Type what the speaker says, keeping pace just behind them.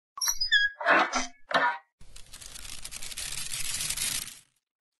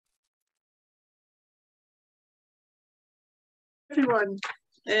everyone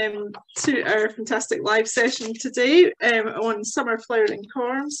to our fantastic live session today on summer flowering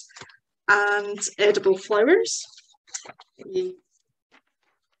corms and edible flowers.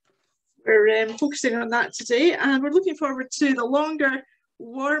 We're focusing on that today, and we're looking forward to the longer,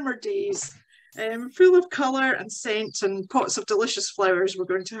 warmer days full of colour and scent and pots of delicious flowers we're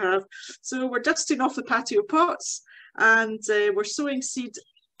going to have. So we're dusting off the patio pots, and we're sowing seed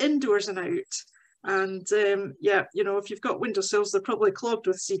indoors and out. And yeah, you know, if you've got windowsills, they're probably clogged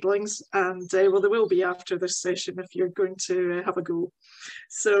with seedlings, and well, they will be after this session if you're going to have a go.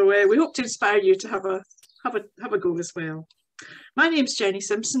 So we hope to inspire you to have a go as well. My name's Jenny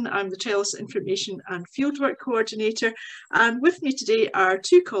Simpson. I'm the Trellis Information and Fieldwork Coordinator, and with me today are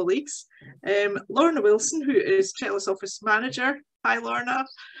two colleagues, Lorna Wilson, who is Trellis Office Manager. Hi, Lorna.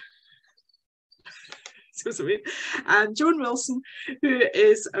 And Joan Wilson, who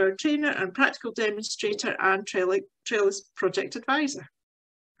is our trainer and practical demonstrator and Trellis Project Advisor.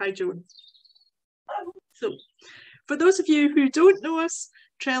 Hi, Joan. So, for those of you who don't know us,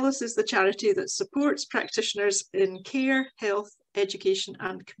 Trellis is the charity that supports practitioners in care, health, education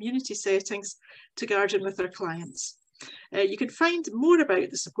and community settings to garden with their clients. You can find more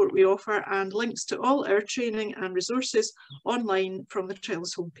about the support we offer and links to all our training and resources online from the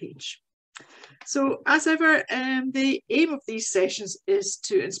Trellis homepage. So as ever, the aim of these sessions is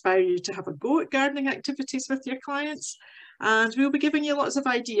to inspire you to have a go at gardening activities with your clients, and we'll be giving you lots of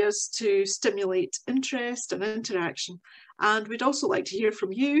ideas to stimulate interest and interaction. And we'd also like to hear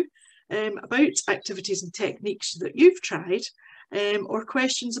from you about activities and techniques that you've tried, or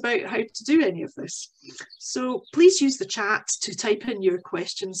questions about how to do any of this. So please use the chat to type in your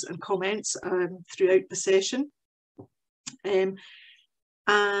questions and comments throughout the session.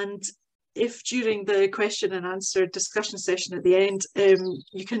 And if during the question and answer discussion session at the end,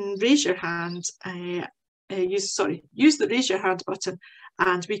 you can raise your hand, use the raise your hand button,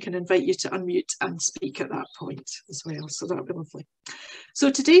 and we can invite you to unmute and speak at that point as well. So that'll be lovely.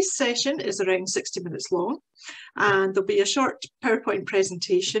 So today's session is around 60 minutes long, and there'll be a short PowerPoint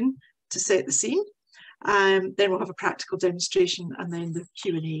presentation to set the scene. Then we'll have a practical demonstration and then the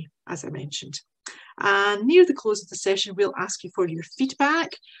Q&A, as I mentioned. And near the close of the session, we'll ask you for your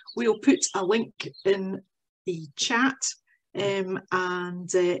feedback. We'll put a link in the chat, and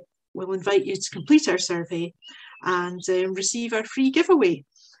we'll invite you to complete our survey and receive our free giveaway,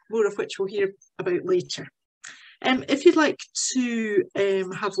 more of which we'll hear about later. If you'd like to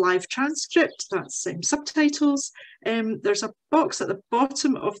have live transcript, that's subtitles, there's a box at the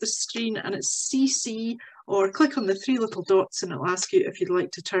bottom of the screen and it's CC, or click on the three little dots and it'll ask you if you'd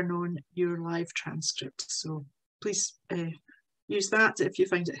like to turn on your live transcript. So please use that if you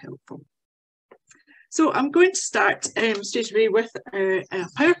find it helpful. So I'm going to start straight away with a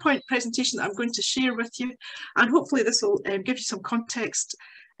PowerPoint presentation that I'm going to share with you, and hopefully this will give you some context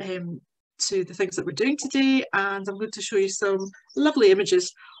to the things that we're doing today, and I'm going to show you some lovely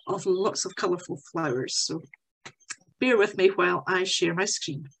images of lots of colourful flowers. So bear with me while I share my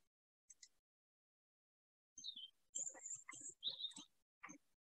screen.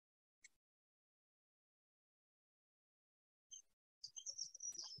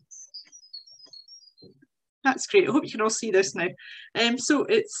 That's great. I hope you can all see this now. So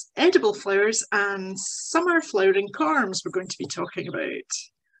it's edible flowers and summer flowering corms we're going to be talking about.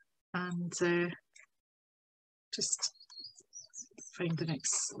 And just find the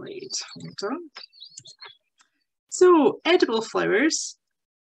next slide. Hold on. So edible flowers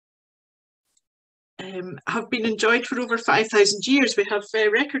have been enjoyed for over 5,000 years. We have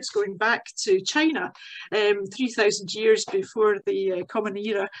records going back to China, 3,000 years before the Common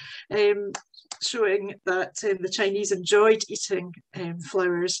Era, showing that the Chinese enjoyed eating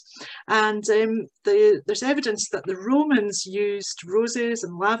flowers. And there's evidence that the Romans used roses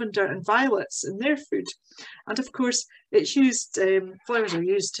and lavender and violets in their food. And of course, it's used, flowers are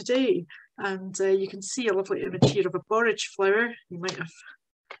used today. And you can see a lovely image here of a borage flower. You might have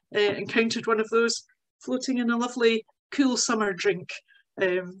encountered one of those floating in a lovely cool summer drink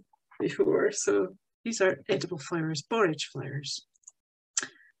before. So these are edible flowers, borage flowers.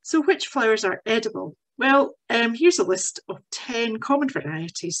 So which flowers are edible? Well, here's a list of 10 common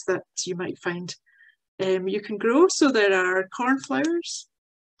varieties that you might find you can grow. So there are cornflowers,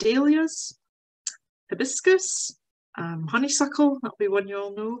 dahlias, hibiscus, honeysuckle, that'll be one you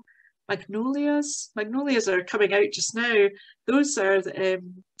all know, magnolias. Magnolias are coming out just now. Those are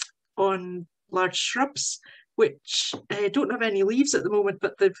on large shrubs, which don't have any leaves at the moment,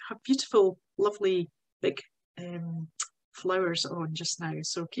 but they have beautiful, lovely, big flowers on just now.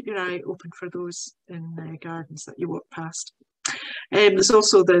 So keep your eye open for those in gardens that you walk past. There's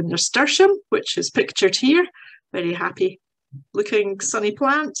also the nasturtium, which is pictured here, very happy looking sunny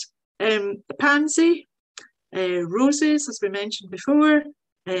plant. The pansy, roses, as we mentioned before,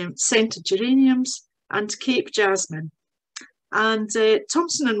 scented geraniums, and Cape jasmine. And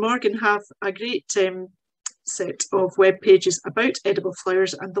Thompson and Morgan have a great set of web pages about edible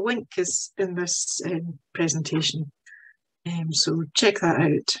flowers, and the link is in this presentation. So check that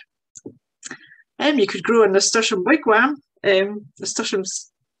out. You could grow a nasturtium wigwam.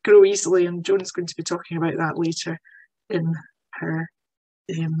 Nasturtiums grow easily, and Joan's going to be talking about that later in her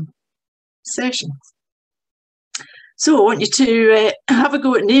session. So I want you to have a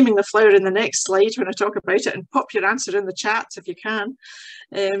go at naming the flower in the next slide when I talk about it, and pop your answer in the chat if you can.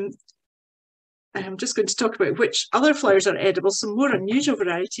 I'm just going to talk about which other flowers are edible, some more unusual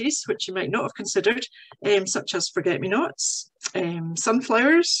varieties which you might not have considered, such as forget-me-nots,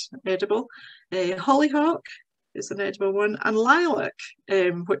 sunflowers, edible, hollyhock is an edible one, and lilac,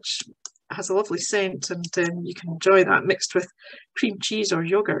 which has a lovely scent, and you can enjoy that mixed with cream cheese or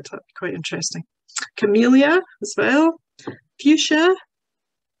yogurt. That'd be quite interesting. Camellia as well, fuchsia,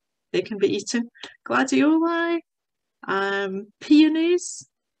 they can be eaten, gladioli, peonies,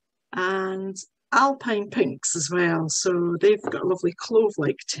 and alpine pinks as well. So they've got a lovely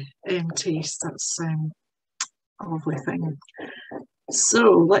clove-like taste. That's a lovely thing.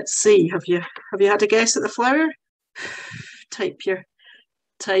 So let's see. Have you had a guess at the flower? Type your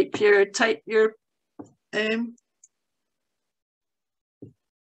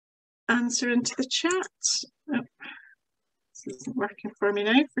answer into the chat. Oh, this isn't working for me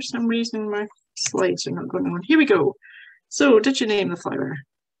now. For some reason, my slides are not going on. Here we go. So, did you name the flower?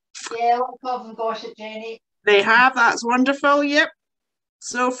 Yeah, I've got it, Jenny. They have. That's wonderful. Yep.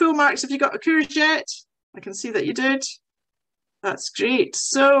 So, full marks if you got a courgette. I can see that you did. That's great.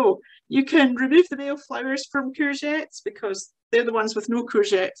 So, you can remove the male flowers from courgettes because they're the ones with no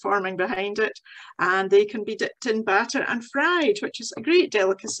courgette forming behind it, and they can be dipped in batter and fried, which is a great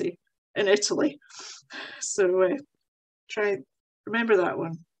delicacy in Italy. So remember that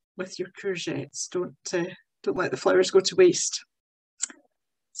one with your courgettes. Don't let the flowers go to waste.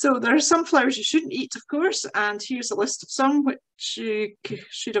 So there are some flowers you shouldn't eat, of course, and here's a list of some which you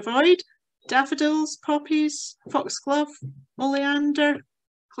should avoid: daffodils, poppies, foxglove, oleander,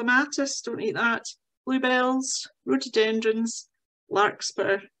 clematis, don't eat that, bluebells, rhododendrons,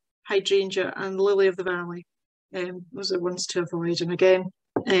 larkspur, hydrangea, and lily of the valley. Those are ones to avoid. And again,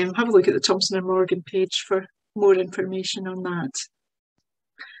 have a look at the Thompson and Morgan page for more information on that.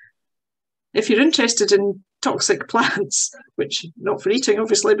 If you're interested in toxic plants, which not for eating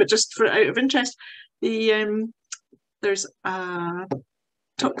obviously, but just for out of interest, there's a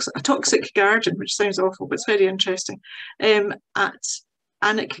toxic garden, which sounds awful, but it's very interesting, at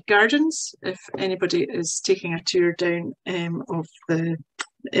Alnwick Gardens. If anybody is taking a tour down of the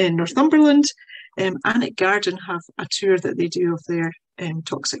Northumberland, Alnwick Garden have a tour that they do of their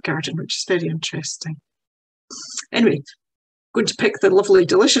toxic garden, which is very interesting. Anyway, going to pick the lovely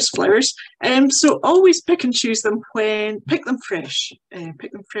delicious flowers. So always pick and choose them pick them fresh.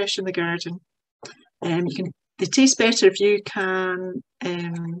 Pick them fresh in the garden. They taste better if you can pick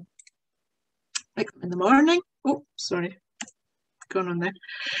them in the morning. Oh, sorry, gone on there.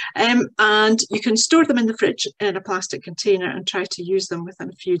 And you can store them in the fridge in a plastic container and try to use them within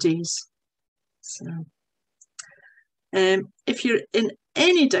a few days. So if you're in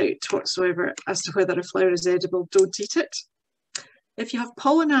any doubt whatsoever as to whether a flower is edible, don't eat it. If you have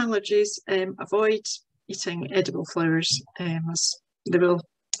pollen allergies, avoid eating edible flowers, as they will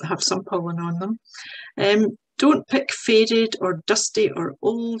have some pollen on them. Don't pick faded or dusty or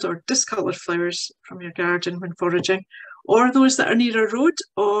old or discoloured flowers from your garden when foraging, or those that are near a road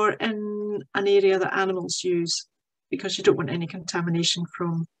or in an area that animals use, because you don't want any contamination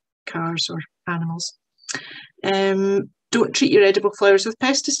from cars or animals. Don't treat your edible flowers with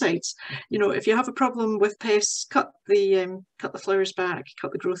pesticides. You know, if you have a problem with pests, cut the flowers back,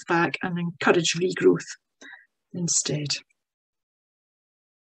 cut the growth back, and encourage regrowth instead.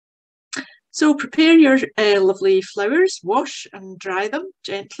 So prepare your lovely flowers, wash and dry them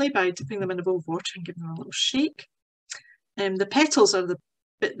gently by dipping them in a bowl of water and giving them a little shake. The petals are the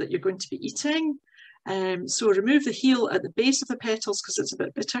bit that you're going to be eating. So remove the heel at the base of the petals because it's a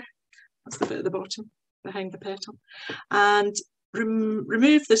bit bitter. That's the bit at the bottom, behind the petal. And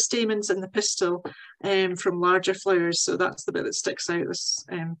remove the stamens and the pistil from larger flowers. So that's the bit that sticks out. This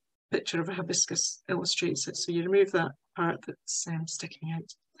picture of a hibiscus illustrates it. So you remove that part that's sticking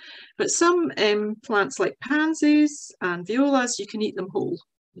out. But some plants like pansies and violas, you can eat them whole.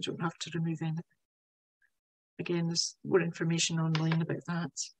 You don't have to remove anything. Again, there's more information online about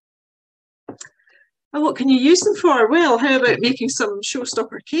that. And what can you use them for? Well, how about making some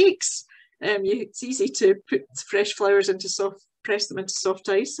showstopper cakes? It's easy to put fresh flowers into press them into soft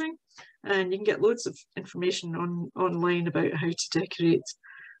icing, and you can get loads of information online about how to decorate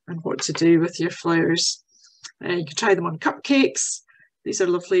and what to do with your flowers. You can try them on cupcakes. These are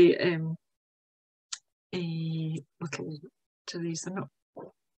lovely little cherries. They're not,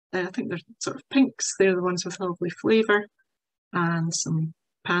 I think they're sort of pinks. They're the ones with lovely flavour, and some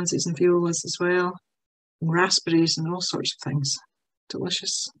pansies and violas as well, and raspberries and all sorts of things.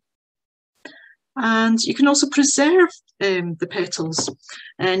 Delicious. And you can also preserve the petals,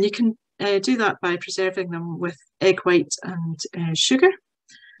 and you can do that by preserving them with egg white and sugar.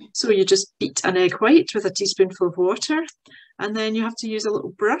 So you just beat an egg white with a teaspoonful of water, and then you have to use a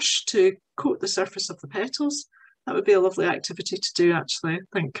little brush to coat the surface of the petals. That would be a lovely activity to do, actually. I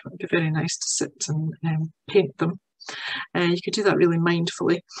think it would be very nice to sit and paint them. You could do that really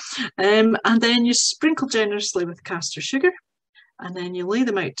mindfully. And then you sprinkle generously with caster sugar, and then you lay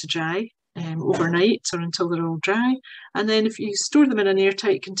them out to dry overnight or until they're all dry. And then if you store them in an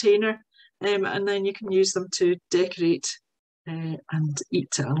airtight container, and then you can use them to decorate and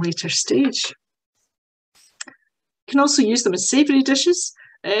eat at a later stage. You can also use them as savoury dishes.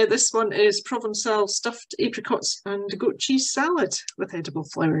 This one is Provençal stuffed apricots and goat cheese salad with edible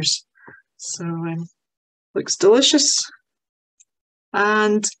flowers. So looks delicious.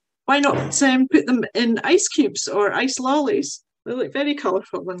 And why not put them in ice cubes or ice lollies? They look very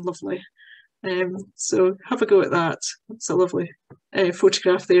colourful and lovely. So have a go at that. It's a lovely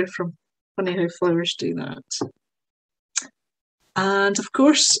photograph there from Funny How Flowers Do That. And of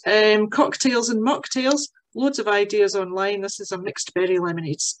course, cocktails and mocktails. Loads of ideas online. This is a mixed berry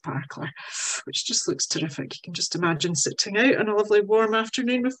lemonade sparkler, which just looks terrific. You can just imagine sitting out on a lovely warm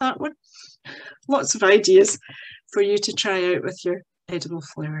afternoon with that one. Lots of ideas for you to try out with your edible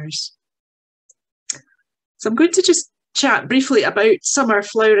flowers. So I'm going to just chat briefly about summer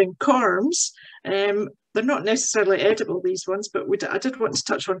flowering corms. They're not necessarily edible, these ones, but I did want to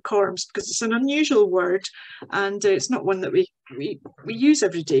touch on corms because it's an unusual word, and it's not one that we use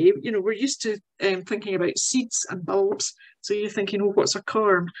every day. You know, we're used to thinking about seeds and bulbs, so you're thinking, oh, what's a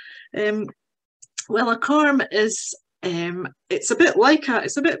corm? Well, a corm is it's a bit like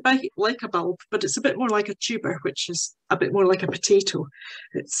a bulb, but it's a bit more like a tuber, which is a bit more like a potato.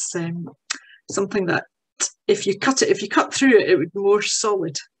 It's something that if you cut through it, it would be more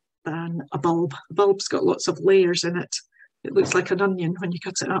solid than a bulb. A bulb's got lots of layers in it. It looks like an onion when you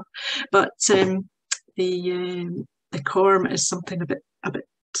cut it up. But the corm is something a bit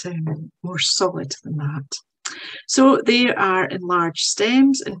more solid than that. So they are in large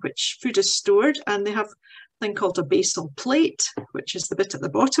stems in which food is stored, and they have thing called a basal plate, which is the bit at the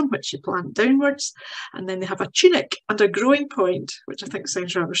bottom which you plant downwards, and then they have a tunic and a growing point, which I think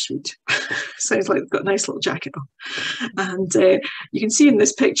sounds rather sweet. Sounds like they've got a nice little jacket on. And you can see in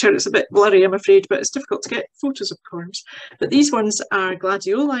this picture, it's a bit blurry, I'm afraid, but it's difficult to get photos of corms. But these ones are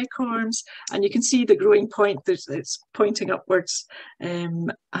gladioli corms, and you can see the growing point. It's pointing upwards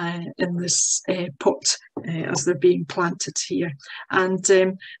in this pot as they're being planted here. And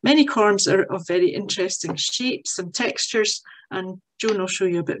many corms are of very interesting shapes and textures, and Joan will show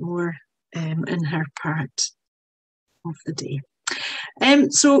you a bit more in her part of the day.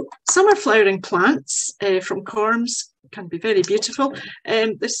 So summer flowering plants from corms can be very beautiful.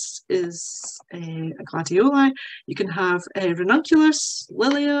 This is a gladioli. You can have ranunculus,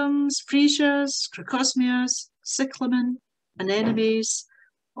 liliums, freesias, crocosmias, cyclamen, anemones,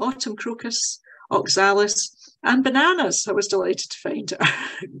 autumn crocus, oxalis, and bananas. I was delighted to find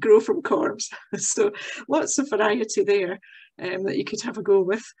grow from corms. So lots of variety there that you could have a go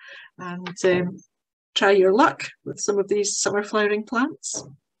with, and try your luck with some of these summer flowering plants.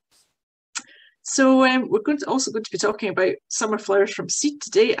 So we're also going to be talking about summer flowers from seed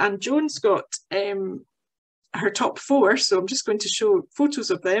today, and Joan's got her top 4, so I'm just going to show photos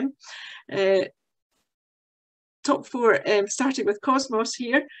of them. Top 4, starting with Cosmos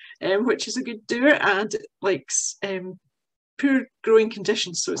here, which is a good doer and it likes poor growing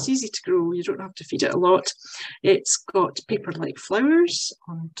conditions, so it's easy to grow. You don't have to feed it a lot. It's got paper-like flowers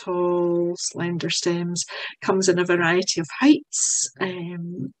on tall, slender stems. Comes in a variety of heights,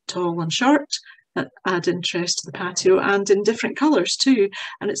 tall and short, that add interest to the patio, and in different colours too.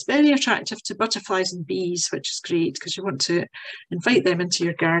 And it's very attractive to butterflies and bees, which is great because you want to invite them into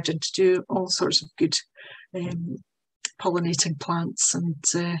your garden to do all sorts of good pollinating plants and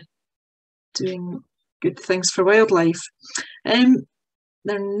doing good things for wildlife.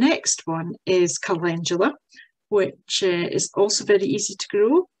 Their next one is calendula, which is also very easy to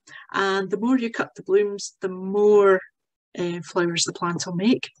grow, and the more you cut the blooms, the more flowers the plant will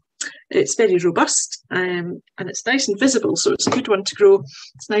make. It's very robust, and it's nice and visible, so it's a good one to grow.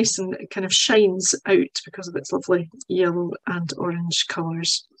 It's nice and it kind of shines out because of its lovely yellow and orange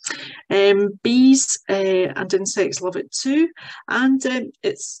colours. Bees and insects love it too, and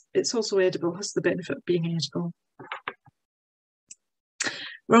it's also edible, has the benefit of being edible.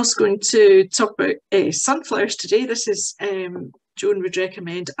 We're also going to talk about sunflowers today. This is, Joan would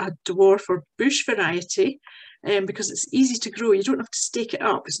recommend a dwarf or bush variety, because it's easy to grow. You don't have to stake it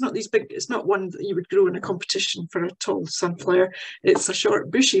up. It's not these big, it's not one that you would grow in a competition for a tall sunflower. It's a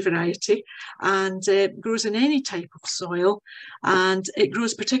short bushy variety, and grows in any type of soil, and it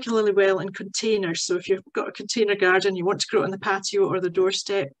grows particularly well in containers. So if you've got a container garden, you want to grow it on the patio or the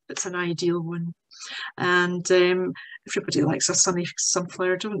doorstep, it's an ideal one. And everybody likes a sunny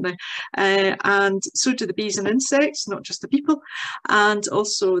sunflower, don't they? And so do the bees and insects, not just the people. And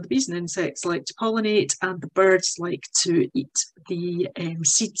also the bees and insects like to pollinate, and the birds like to eat the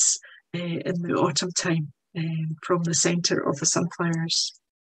seeds in the autumn time from the centre of the sunflowers.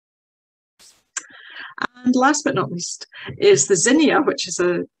 And last but not least is the zinnia, which is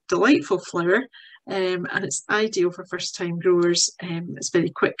a delightful flower, and it's ideal for first-time growers. It's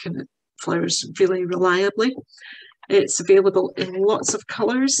very quick and it flowers really reliably. It's available in lots of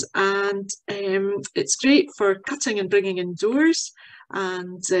colours, and it's great for cutting and bringing indoors,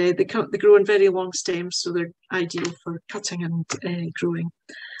 and they grow in very long stems, so they're ideal for cutting and growing.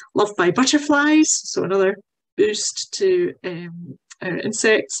 Loved by butterflies, so another boost to our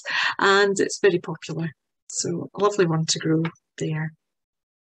insects, and it's very popular, so a lovely one to grow there.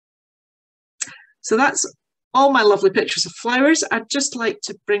 So that's all my lovely pictures of flowers. I'd just like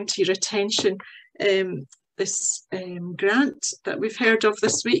to bring to your attention this grant that we've heard of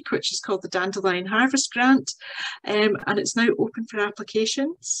this week, which is called the Dandelion Harvest Grant, and it's now open for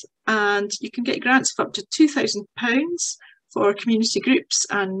applications, and you can get grants of up to £2,000 for community groups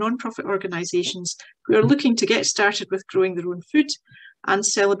and non-profit organisations who are looking to get started with growing their own food and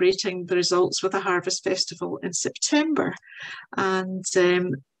celebrating the results with a harvest festival in September. And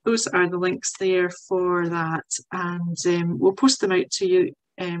those are the links there for that, and we'll post them out to you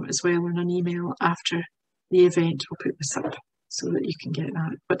as well in an email after the event. We'll put this up so that you can get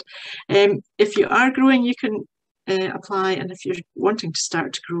that. But if you are growing, you can apply, and if you're wanting to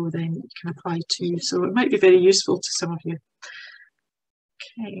start to grow, then you can apply too. So it might be very useful to some of you.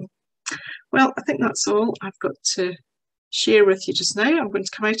 Okay, well, I think that's all I've got to share with you just now. I'm going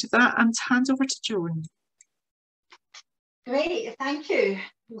to come out of that and hand over to Joan. Great, thank you.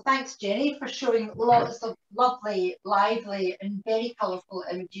 Well, thanks, Jenny, for showing lots of lovely, lively and very colourful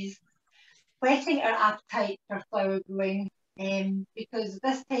images, whetting our appetite for flower growing, because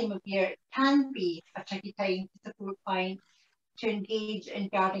this time of year can be a tricky time to support clients to engage in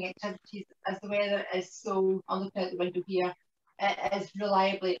gardening activities, as the weather is so, I'm looking out the window here, it is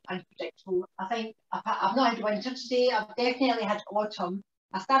reliably unpredictable. I think I've not had winter today, I've definitely had autumn.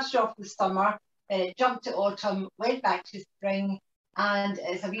 I started off with summer, jumped to autumn, went back to spring, and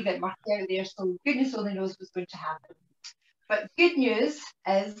it's a wee bit murky out there, so goodness only knows what's going to happen. But good news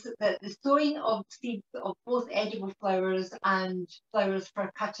is that the sowing of seeds of both edible flowers and flowers for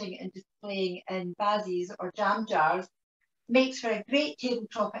cutting and displaying in vases or jam jars makes for a great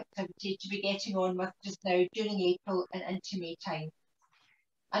tabletop activity to be getting on with just now during April and into May time.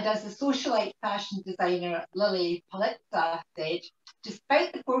 And as the socialite fashion designer Lily Palitza said,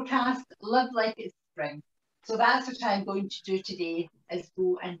 despite the forecast, live like it's spring. So that's what I'm going to do today, is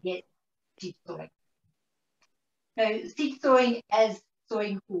go and get seed sowing. Now, seed sowing is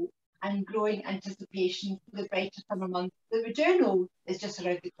sowing hope and growing anticipation for the brighter summer months that we do know is just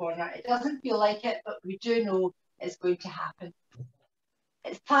around the corner. It doesn't feel like it, but we do know it's going to happen.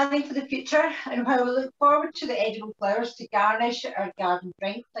 It's planning for the future, and while we look forward to the edible flowers to garnish our garden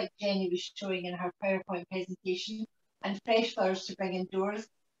drinks, like Jenny was showing in her PowerPoint presentation, and fresh flowers to bring indoors,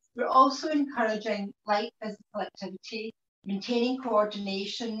 we're also encouraging light physical activity, maintaining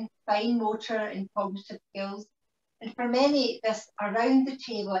coordination, fine motor and cognitive skills, and for many, this around the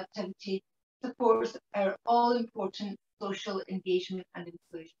table activity supports our all-important social engagement and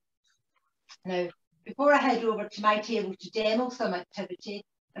inclusion. Now, before I head over to my table to demo some activity,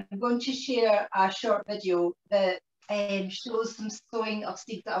 I'm going to share a short video that shows some sowing of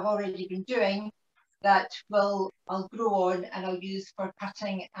seeds that I've already been doing that I'll grow on and I'll use for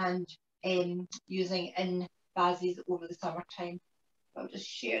cutting and using in vases over the summertime. I'll just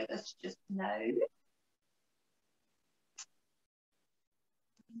share this just now.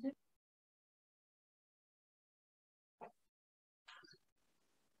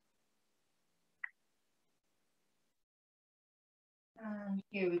 And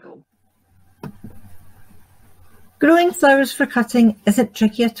here we go. Growing flowers for cutting isn't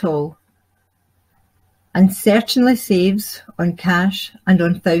tricky at all. and certainly saves on cash and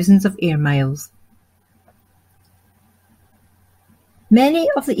on thousands of air miles. Many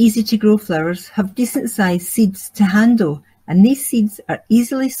of the easy-to-grow flowers have decent-sized seeds to handle, and these seeds are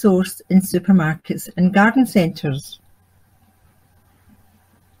easily sourced in supermarkets and garden centres.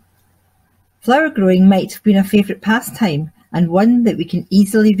 Flower growing might have been a favourite pastime and one that we can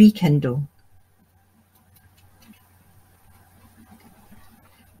easily rekindle.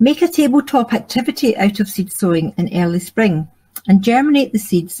 Make a tabletop activity out of seed sowing in early spring and germinate the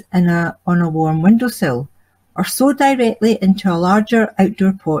seeds on a warm windowsill, or sow directly into a larger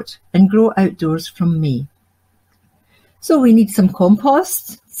outdoor pot and grow outdoors from May. So we need some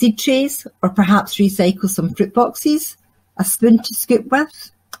compost, seed trays, or perhaps recycle some fruit boxes, a spoon to scoop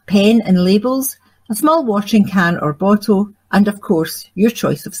with, pen and labels, a small watering can or bottle, and of course your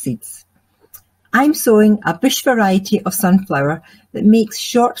choice of seeds. I'm sowing a bush variety of sunflower that makes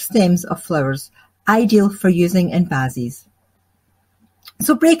short stems of flowers, ideal for using in vases.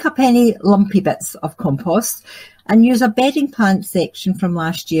 So break up any lumpy bits of compost and use a bedding plant section from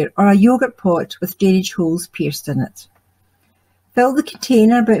last year or a yoghurt pot with drainage holes pierced in it. Fill the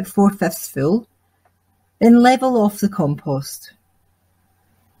container about 4/5 full, then level off the compost.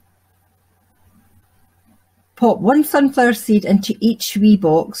 Pop one sunflower seed into each wee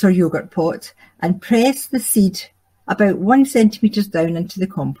box or yoghurt pot and press the seed about 1 centimetre down into the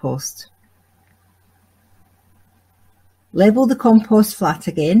compost. Level the compost flat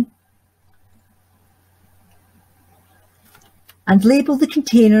again and label the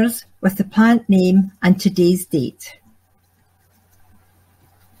containers with the plant name and today's date.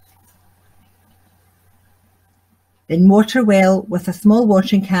 Then water well with a small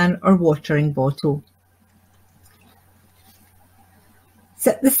watering can or watering bottle.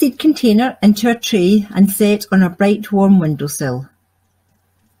 Set the seed container into a tray and set on a bright warm windowsill.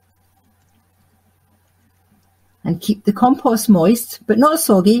 And keep the compost moist but not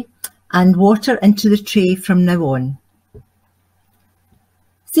soggy and water into the tray from now on.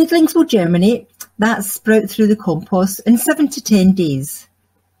 Seedlings will germinate, that's sprout through the compost, in 7 to 10 days.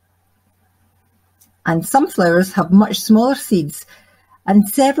 And some flowers have much smaller seeds, and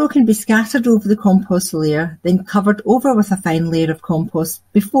several can be scattered over the compost layer, then covered over with a fine layer of compost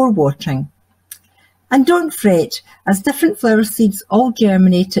before watering. And don't fret, as different flower seeds all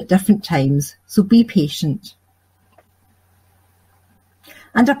germinate at different times, so be patient.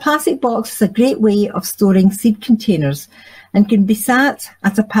 And a plastic box is a great way of storing seed containers and can be sat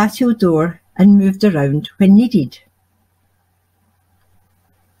at a patio door and moved around when needed.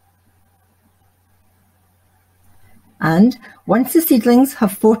 And once the seedlings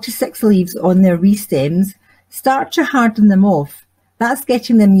have 4 to 6 leaves on their wee stems, start to harden them off. That's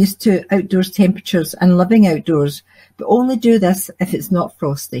getting them used to outdoors temperatures and living outdoors, but only do this if it's not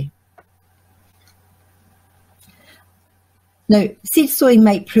frosty. Now, seed sowing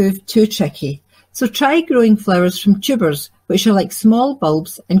might prove too tricky, so try growing flowers from tubers, which are like small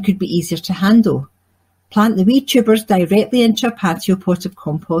bulbs and could be easier to handle. Plant the wee tubers directly into a patio pot of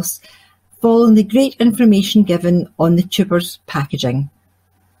compost, following the great information given on the tubers packaging.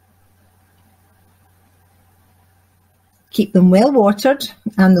 Keep them well watered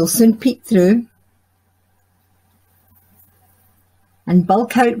and they'll soon peek through and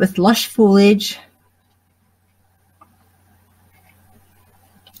bulk out with lush foliage,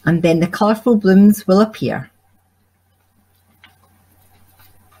 and then the colourful blooms will appear.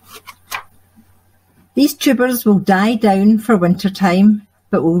 These tubers will die down for winter time,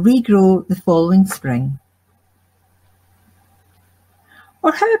 but will regrow the following spring.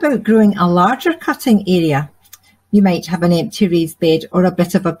 Or how about growing a larger cutting area? You might have an empty raised bed or a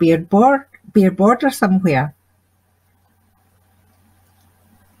bit of a bare border somewhere.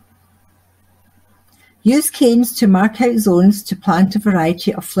 Use canes to mark out zones to plant a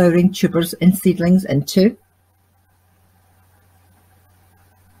variety of flowering tubers and seedlings into.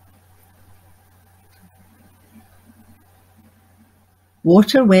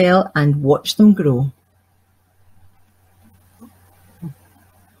 Water well and watch them grow.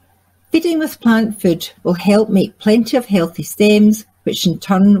 Feeding with plant food will help make plenty of healthy stems, which in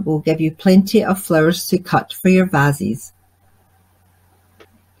turn will give you plenty of flowers to cut for your vases.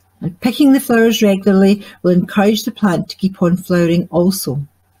 And picking the flowers regularly will encourage the plant to keep on flowering also.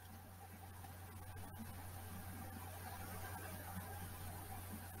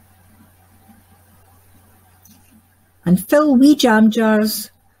 And fill wee jam jars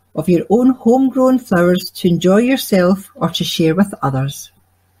of your own homegrown flowers to enjoy yourself or to share with others.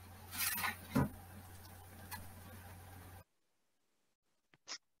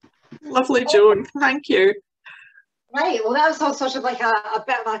 Lovely, Joan. Thank you. Right, well, that was all sort of like a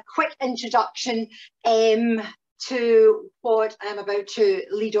bit of a quick introduction to what I'm about to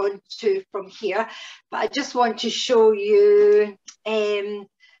lead on to from here. But I just want to show you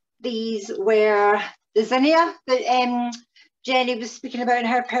these were the zinnia that Jenny was speaking about in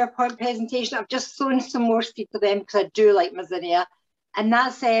her PowerPoint presentation. I've just sown some more seed for them because I do like my zinnia. And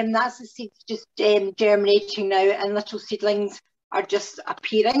that's the seeds just germinating now, and little seedlings are just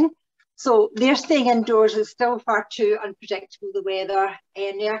appearing. So they're staying indoors. It's still far too unpredictable, the weather,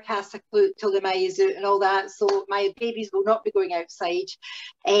 and they're cast a clue till the May is out and all that. So my babies will not be going outside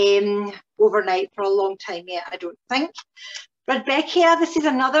overnight for a long time yet, I don't think. Rudbeckia, this is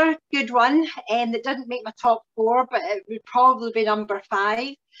another good one that didn't make my top 4, but it would probably be number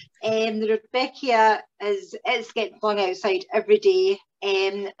 5. The Rudbeckia it's getting flung outside every day,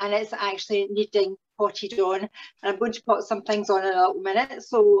 and it's actually needing potted on. And I'm going to put some things on in a little minute,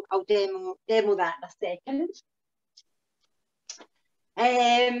 so I'll demo that in a second.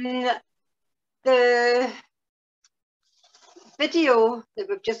 The video that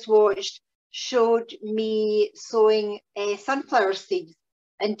we've just watched showed me sowing sunflower seeds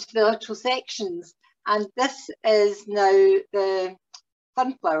into the little sections, and this is now the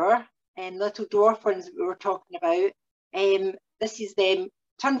sunflower and little dwarf ones that we were talking about. This is them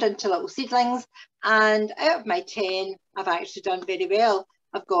turned into little seedlings, and out of my 10 I've actually done very well.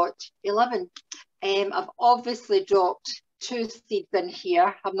 I've got 11. I've obviously dropped 2 seeds in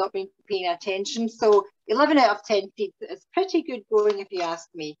here. I've not been paying attention, so 11 out of 10 seeds is pretty good going if you ask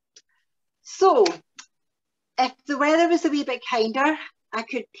me. So if the weather was a wee bit kinder, I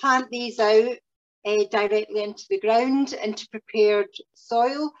could plant these out directly into the ground, into prepared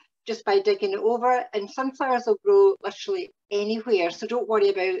soil, just by digging it over. And sunflowers will grow literally anywhere, so don't worry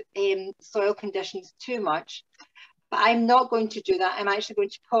about soil conditions too much. But I'm not going to do that. I'm actually going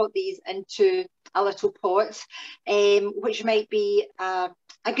to pot these into a little pot, which might be a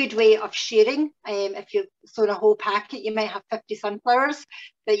good way of sharing. If you've sown a whole packet, you might have 50 sunflowers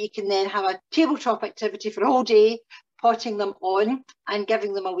that you can then have a tabletop activity for a whole day, potting them on and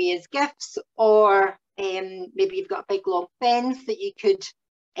giving them away as gifts, or maybe you've got a big long fence that you could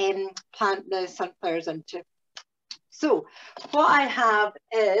plant the sunflowers into. So what I have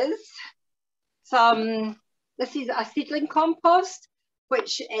is this is a seedling compost,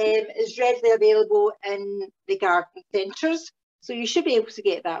 which is readily available in the garden centres. So you should be able to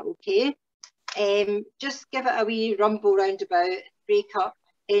get that okay. Just give it a wee rumble round about, break up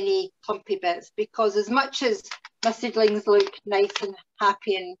any clumpy bits, because as much as my seedlings look nice and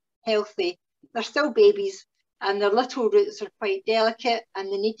happy and healthy, they're still babies, and their little roots are quite delicate,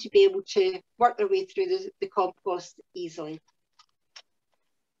 and they need to be able to work their way through the compost easily.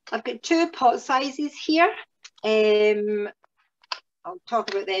 I've got 2 pot sizes here. I'll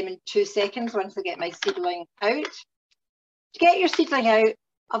talk about them in 2 seconds once I get my seedling out. To get your seedling out,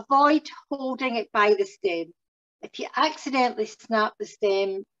 avoid holding it by the stem. If you accidentally snap the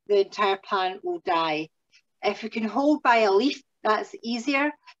stem, the entire plant will die. If you can hold by a leaf, that's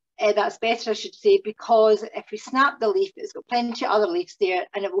easier. That's better, I should say, because if we snap the leaf, it's got plenty of other leaves there,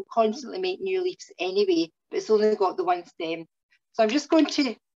 and it will constantly make new leaves anyway, but it's only got the one stem. So I'm just going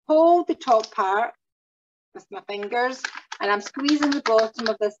to hold the top part with my fingers, and I'm squeezing the bottom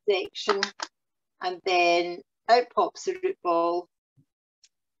of this section, and then out pops the root ball.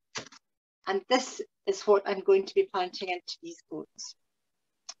 And this is what I'm going to be planting into these pots.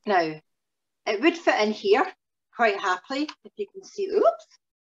 Now, it would fit in here quite happily, if you can see, oops,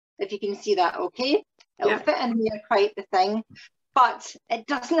 if you can see that okay. It'll fit in here quite the thing, but it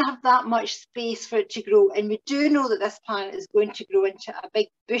doesn't have that much space for it to grow. And we do know that this plant is going to grow into a big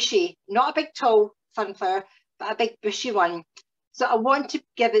bushy, not a big tall sunflower, but a big bushy one. So I want to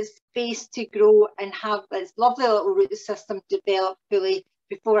give it space to grow and have this lovely little root system develop fully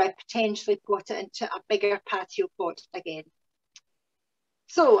before I potentially pot it into a bigger patio pot again.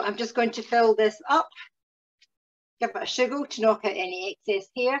 So I'm just going to fill this up, give it a shiggle to knock out any excess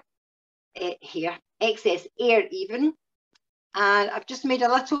excess air even. And I've just made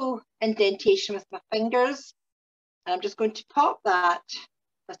a little indentation with my fingers. And I'm just going to pop that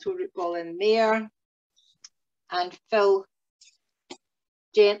little root ball in there and fill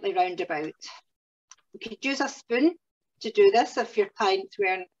gently round about. You could use a spoon to do this if your clients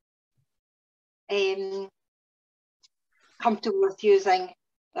weren't comfortable with using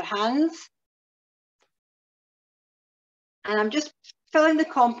their hands. And I'm just filling the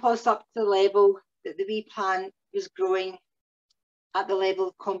compost up to the level that the wee plant was growing, at the level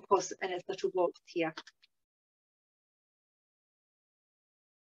of compost in its little box here.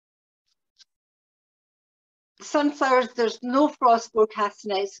 sunflowers, there's no frost forecast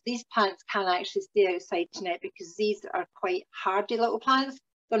tonight, so these plants can actually stay outside tonight because these are quite hardy little plants.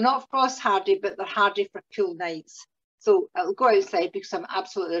 They're not frost hardy, but they're hardy for cool nights. So it'll go outside because I'm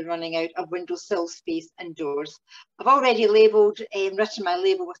absolutely running out of windowsill space indoors. I've already labelled, written my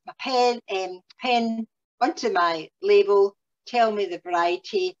label with my pen onto my label, tell me the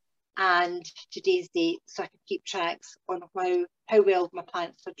variety and today's date, so I can keep tracks on how well my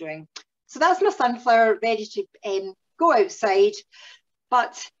plants are doing. So that's my sunflower ready to go outside,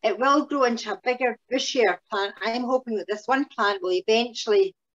 but it will grow into a bigger, bushier plant. I'm hoping that this one plant will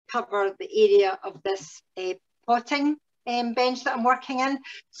eventually cover the area of this potting bench that I'm working in.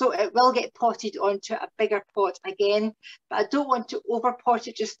 So it will get potted onto a bigger pot again, but I don't want to over pot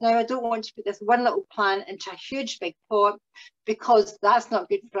it just now. I don't want to put this one little plant into a huge big pot because that's not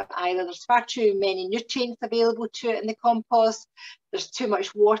good for it either. There's far too many nutrients available to it in the compost. There's too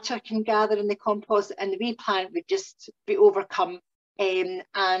much water can gather in the compost and the wee plant would just be overcome and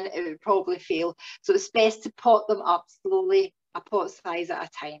it would probably fail. So it's best to pot them up slowly, a pot size at a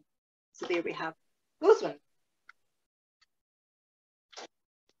time. So there we have those ones.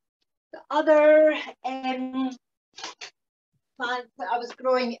 The other plants that I was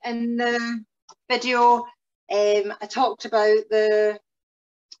growing in the video, I talked about the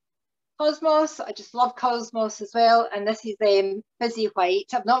cosmos. I just love cosmos as well, and this is fizzy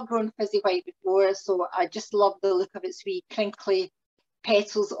white. I've not grown fizzy white before, so I just love the look of its wee crinkly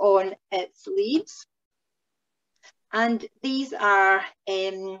petals on its leaves. And these are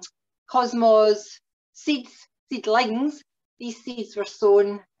cosmos seedlings. These seeds were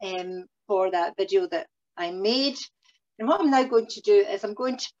sown for that video that I made. And what I'm now going to do is I'm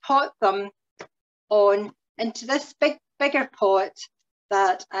going to pot them on into this bigger pot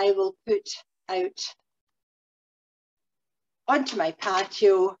that I will put out onto my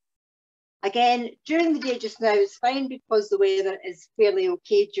patio. Again, during the day just now it's fine because the weather is fairly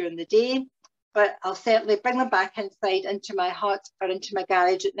okay during the day, but I'll certainly bring them back inside into my hut or into my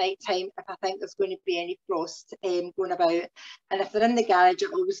garage at night time if I think there's going to be any frost going about. And if they're in the garage, I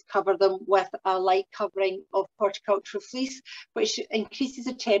always cover them with a light covering of horticultural fleece, which increases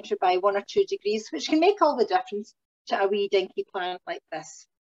the temperature by 1 or 2 degrees, which can make all the difference to a wee dinky plant like this.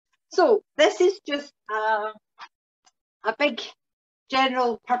 So this is just a big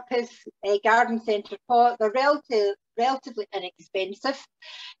general purpose garden centre pot. They're relatively inexpensive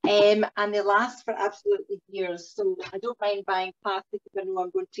and they last for absolutely years, so I don't mind buying plastic if I know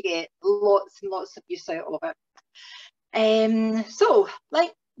I'm going to get lots and lots of use out of it. So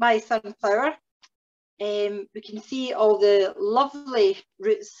like my sunflower, we can see all the lovely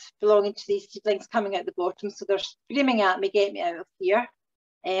roots belonging to these seedlings coming out the bottom, so they're screaming at me, get me out of here.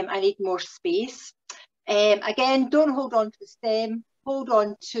 I need more space. Again, don't hold on to the stem, hold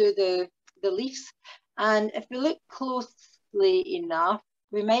on to the leaves, and if we look closely enough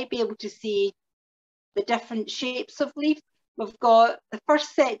we might be able to see the different shapes of leaf. We've got the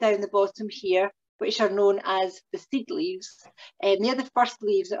first set down the bottom here, which are known as the seed leaves, and they're the first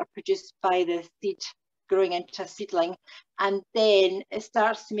leaves that are produced by the seed growing into a seedling, and then it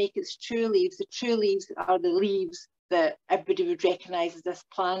starts to make its true leaves. The true leaves are the leaves that everybody would recognise as this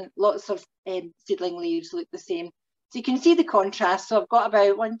plant. Lots of seedling leaves look the same. So you can see the contrast. So I've got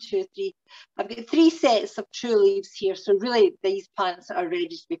about 1, 2, 3. I've got 3 sets of true leaves here. So really these plants are ready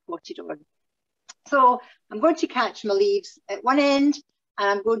to be potted on. So I'm going to catch my leaves at one end and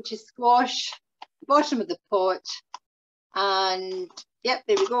I'm going to squash the bottom of the pot. And yep,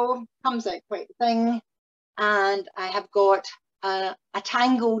 there we go. Comes out quite a thing. And I have got a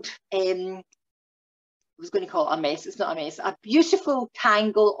tangled, I was going to call it a mess, it's not a mess, a beautiful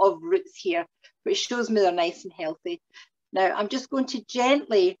tangle of roots here, which shows me they're nice and healthy. Now I'm just going to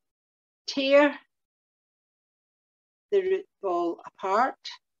gently tear the root ball apart.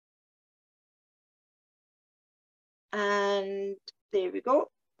 And there we go.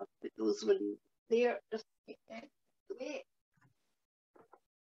 I'll put those ones there, just take them away.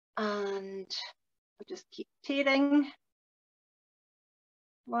 And I'll just keep tearing.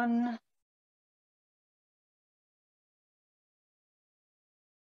 1.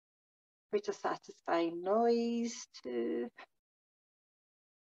 Quite a satisfying noise. 2.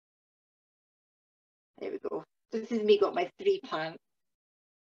 There we go. This is me got my 3 plants.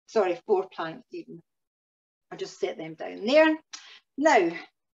 Sorry, 4 plants even. I'll just set them down there. Now,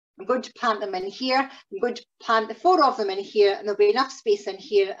 I'm going to plant them in here. I'm going to plant the 4 of them in here, and there'll be enough space in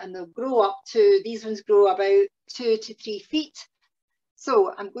here, and they'll grow up to, these ones grow about 2 to 3 feet.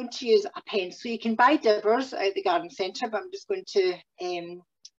 So I'm going to use a pen. So you can buy dibbers out the garden centre, but I'm just going to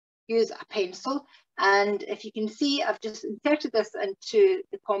use a pencil. And if you can see, I've just inserted this into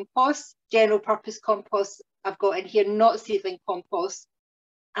the compost, general purpose compost I've got in here, not seedling compost.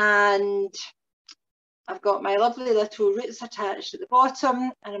 And I've got my lovely little roots attached at the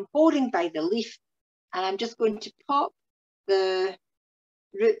bottom, and I'm holding by the leaf, and I'm just going to pop the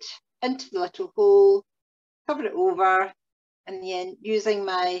root into the little hole, cover it over, and then using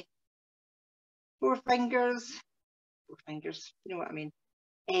my four fingers, you know what I mean.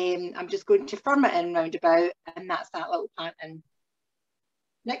 I'm just going to firm it in round about, and that's that little plant in.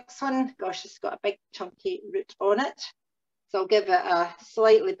 Next one, gosh, it's got a big chunky root on it. So I'll give it a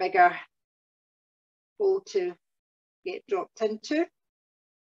slightly bigger hole to get dropped into.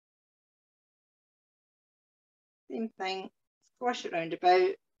 Same thing, squash it round about,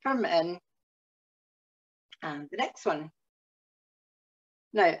 firm it in. And the next one.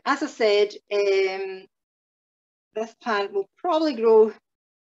 Now, as I said, this plant will probably grow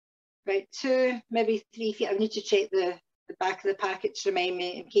about 2, maybe 3 feet. I need to check the back of the packet to remind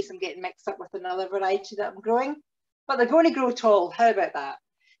me in case I'm getting mixed up with another variety that I'm growing. But they're going to grow tall. How about that?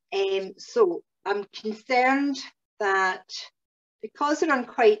 So I'm concerned that because they're on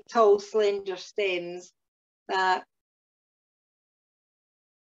quite tall, slender stems, that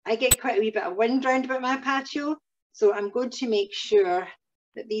I get quite a wee bit of wind round about my patio. So I'm going to make sure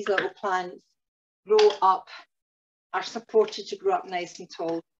that these little plants grow up, are supported to grow up nice and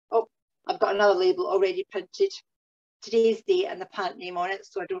tall. Oh, I've got another label already printed. Today's date and the plant name on it,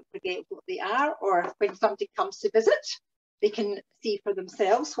 so I don't forget what they are, or when somebody comes to visit, they can see for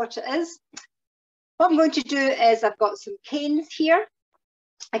themselves what it is. What I'm going to do is I've got some canes here.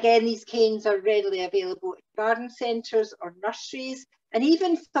 Again, these canes are readily available in garden centres or nurseries, and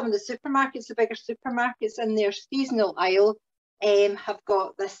even some of the supermarkets, the bigger supermarkets in their seasonal aisle have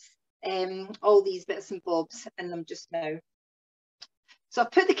got this, all these bits and bobs in them just now. So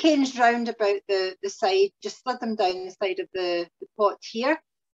I've put the canes round about the side, just slid them down the side of the pot here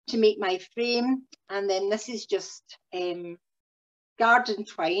to make my frame. And then this is just garden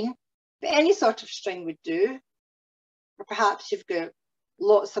twine, but any sort of string would do. Or perhaps you've got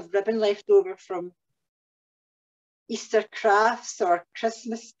lots of ribbon left over from Easter crafts or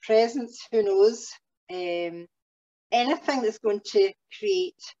Christmas presents, who knows. Anything that's going to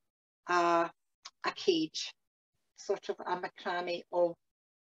create a cage, sort of a macrame of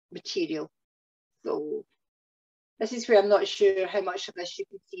material. So this is where I'm not sure how much of this you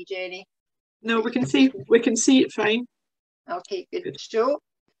can see, Jenny. No, we can see it fine. Okay, good show.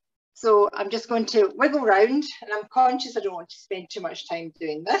 So I'm just going to wiggle round, and I'm conscious I don't want to spend too much time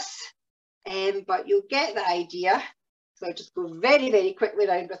doing this, but you'll get the idea. So I'll just go very, very quickly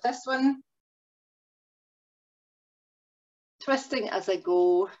round with this one, twisting as I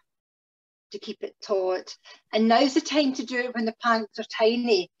go to keep it taut. And now's the time to do it when the plants are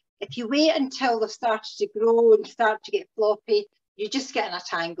tiny. If you wait until they've started to grow and start to get floppy, you just get in a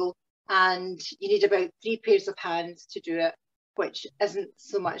tangle, and you need about 3 pairs of hands to do it, which isn't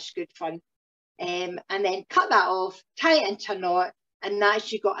so much good fun. And then cut that off, tie it into a knot, and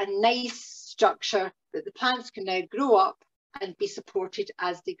that's, you've got a nice structure that the plants can now grow up and be supported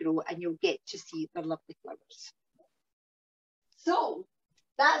as they grow, and you'll get to see their lovely flowers. So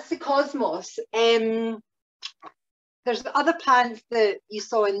that's the cosmos. There's other plants that you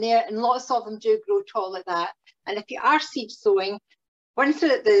saw in there, and lots of them do grow tall like that. And if you are seed sowing, once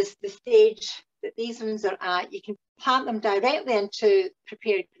they're at the stage that these ones are at, you can plant them directly into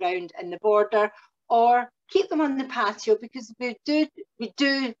prepared ground in the border, or keep them on the patio, because we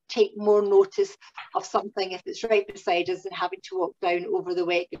do take more notice of something if it's right beside us than having to walk down over the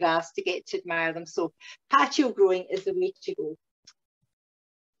wet grass to get to admire them. So patio growing is the way to go.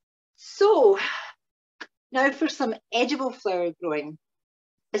 So now for some edible flower growing.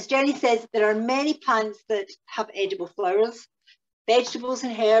 As Jenny says, there are many plants that have edible flowers. Vegetables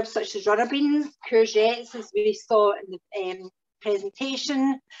and herbs such as runner beans, courgettes, as we saw in the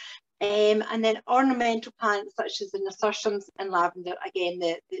presentation, and then ornamental plants such as the nasturtiums and lavender. Again,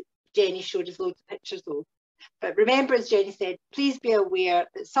 the Jenny showed us loads of pictures though. But remember, as Jenny said, please be aware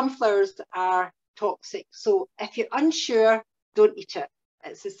that some flowers are toxic. So if you're unsure, don't eat it.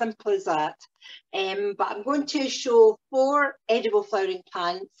 It's as simple as that. But I'm going to show 4 edible flowering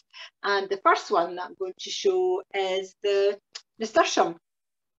plants. And the first one that I'm going to show is the nasturtium.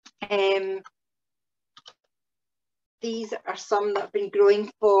 These are some that have been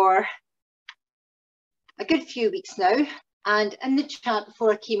growing for a good few weeks now. And in the chat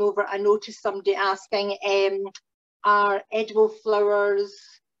before I came over, I noticed somebody asking, are edible flower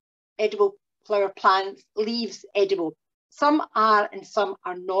plants leaves edible? Some are and some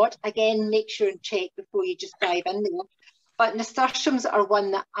are not. Again, make sure and check before you just dive in there. But nasturtiums are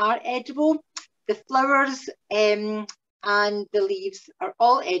one that are edible. The flowers and the leaves are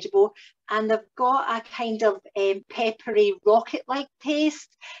all edible, and they've got a kind of peppery rocket-like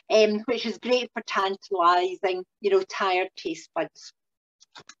taste, which is great for tantalising, you know, tired taste buds.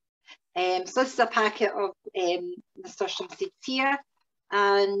 So this is a packet of nasturtium seeds here,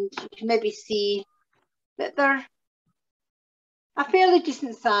 and you can maybe see that they're a fairly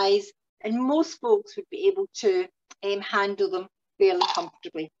decent size, and most folks would be able to handle them fairly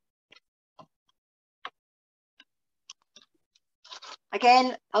comfortably.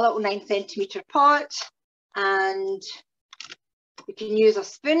 Again, a little 9cm pot, and you can use a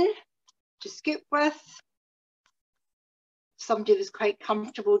spoon to scoop with. Somebody was quite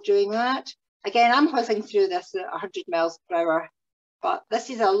comfortable doing that. Again, I'm whizzing through this at 100 miles per hour, but this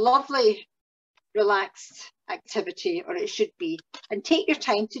is a lovely, relaxed activity, or it should be. And take your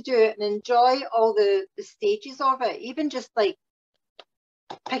time to do it and enjoy all the stages of it, even just like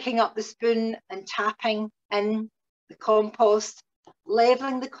picking up the spoon and tapping in the compost,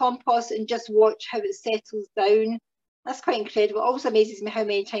 leveling the compost, and just watch how it settles down. That's quite incredible. It always amazes me how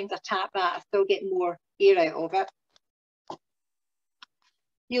many times I tap that, I still get more air out of it.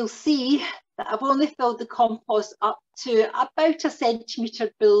 You'll see that I've only filled the compost up to about 1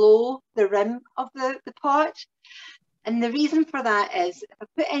 centimetre below the rim of the pot. And the reason for that is, if I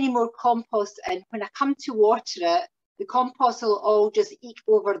put any more compost in, when I come to water it, the compost will all just eke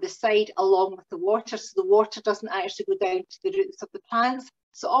over the side along with the water, so the water doesn't actually go down to the roots of the plants.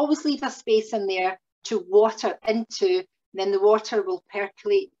 So always leave a space in there to water into, and then the water will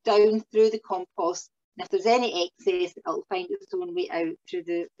percolate down through the compost. And if there's any excess, it'll find its own way out through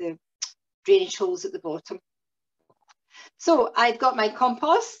the drainage holes at the bottom. So I've got my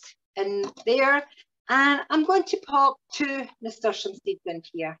compost in there, and I'm going to pop 2 nasturtium seeds in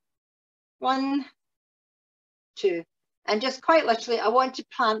here. 1, 2. And just quite literally, I want to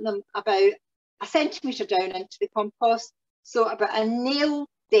plant them about 1 centimetre down into the compost. So about a nail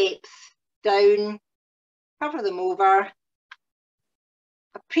depth down, cover them over.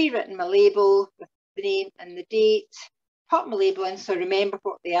 I've pre-written my label with the name and the date. Pop my label in so I remember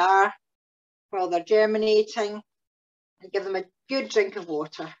what they are while they're germinating, and give them a good drink of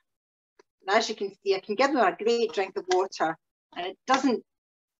water. And as you can see, I can give them a great drink of water and it doesn't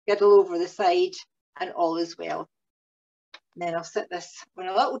giddle over the side, and all is well. And then I'll set this on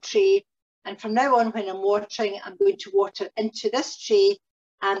a little tray, and from now on when I'm watering, I'm going to water into this tray,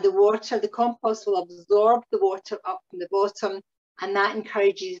 and the water, the compost will absorb the water up from the bottom, and that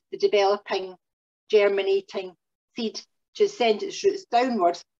encourages the developing, germinating seed to send its roots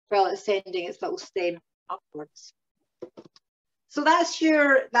downwards while it's sending its little stem upwards. So that's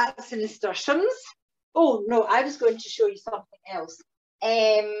the nasturtiums. Oh no, I was going to show you something else.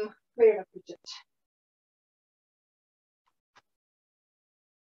 Where have I put it?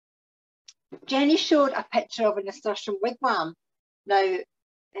 Jenny showed a picture of a nasturtium wigwam. Now,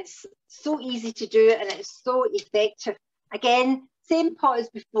 it's so easy to do and it's so effective. Again, same pot as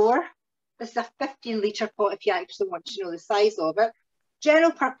before. This is a 15-litre pot if you actually want to know the size of it.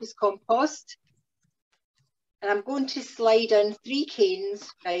 General purpose compost. And I'm going to slide in 3 canes.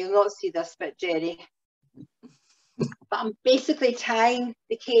 Now, you'll not see this bit, Jenny. But I'm basically tying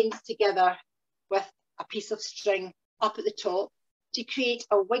the canes together with a piece of string up at the top to create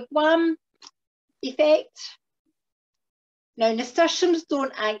a wigwam effect. Now, nasturtiums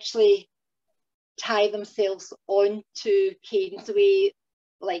don't actually tie themselves onto canes the way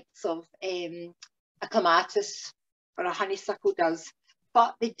like a clematis or a honeysuckle does,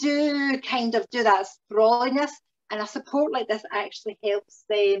 but they do kind of do that sprawliness, and a support like this actually helps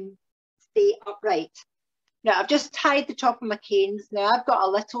them stay upright. Now, I've just tied the top of my canes. Now, I've got a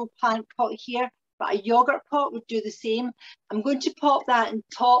little plant pot here, but a yogurt pot would do the same. I'm going to pop that on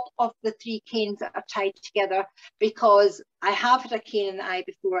top of the 3 canes that are tied together, because I have had a cane in the eye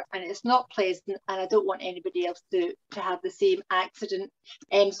before and it's not pleasant, and I don't want anybody else to have the same accident.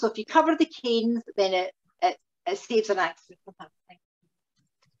 So if you cover the canes, then it saves an accident from happening.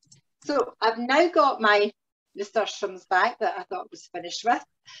 So I've now got my nasturtiums back that I thought was finished with.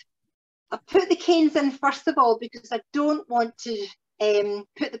 I put the canes in first of all because I don't want to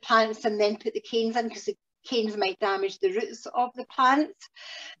put the plants and then put the canes in, because the canes might damage the roots of the plants.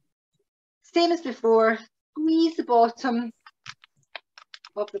 Same as before, squeeze the bottom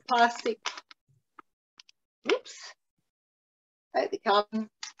of the plastic, oops, out they come,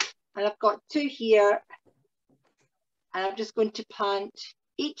 and I've got 2 here, and I'm just going to plant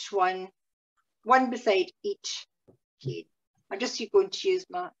each one beside each cane. I'm just going to use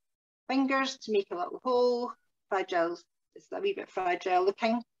my fingers to make a little hole. Fragile, it's a wee bit fragile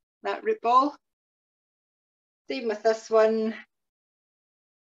looking, that root ball. Same with this one.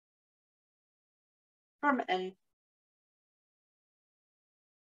 Firm it in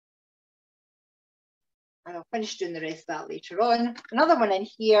and I'll finish doing the rest of that later on. Another one in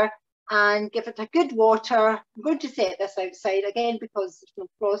here, and give it a good water. I'm going to set this outside again because there's no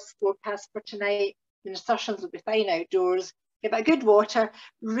frost forecast for tonight. The nasturtiums will be fine outdoors. Give it a good water.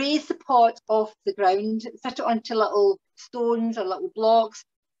 Raise the pot off the ground. Set it onto little stones or little blocks.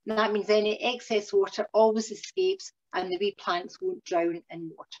 And that means any excess water always escapes and the wee plants won't drown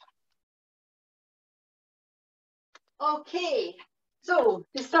in water. Okay, so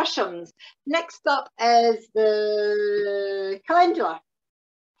nasturtiums. Next up is the calendula.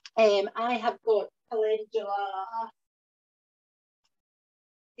 I have got calendula.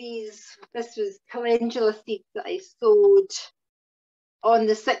 This was calendula seeds that I sowed on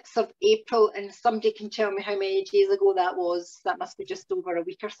the 6th of April, and somebody can tell me how many days ago that was. That must be just over a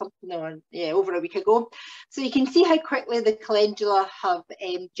week or something, or yeah, over a week ago. So you can see how quickly the calendula have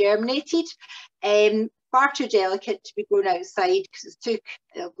germinated. Far too delicate to be going outside because it's too,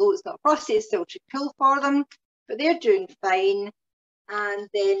 although it's not frosty, it's still too cool for them, but they're doing fine. And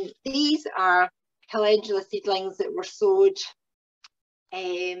then these are calendula seedlings that were sowed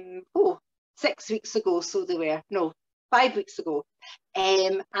 6 weeks ago, so they were, no, 5 weeks ago.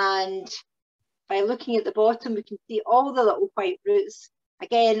 And by looking at the bottom, we can see all the little white roots.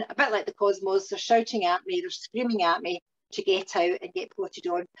 Again, a bit like the cosmos, they're shouting at me, they're screaming at me to get out and get potted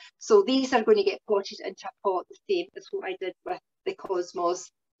on. So these are going to get potted into a pot the same as what I did with the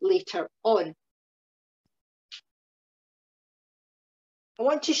cosmos later on. I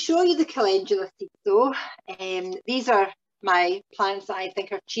want to show you the calendula seeds though. These are my plants that I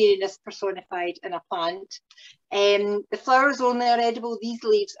think are cheeriness personified in a plant. The flowers only are edible, these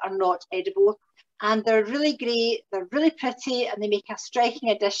leaves are not edible, and they're really great, they're really pretty, and they make a striking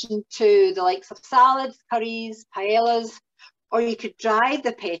addition to the likes of salads, curries, paellas, or you could dry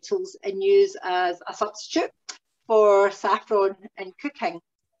the petals and use as a substitute for saffron in cooking.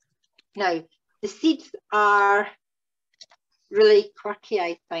 Now, the seeds are really quirky,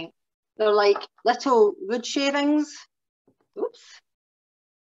 I think. They're like little wood shavings. Oops.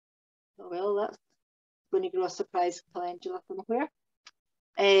 Oh, well, that's going to grow a surprise calendula somewhere.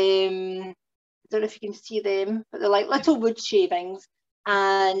 I don't know if you can see them, but they're like little wood shavings.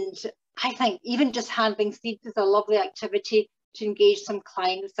 And I think even just handling seeds is a lovely activity to engage some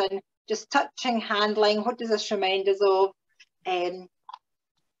clients in. Just touching, handling, what does this remind us of? A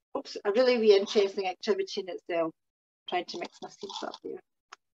really, really interesting activity in itself. Trying to mix my seeds up there.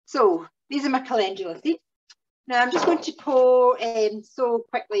 So these are my calendula seeds. Now I'm just going to pour so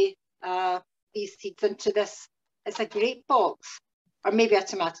quickly these seeds into this. It's a grape box, or maybe a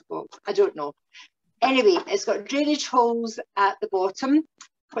tomato box, I don't know. Anyway, it's got drainage holes at the bottom,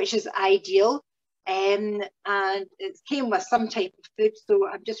 which is ideal. And it came with some type of food, so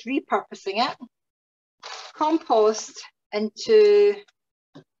I'm just repurposing it. Compost into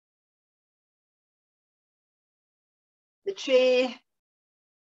the tray.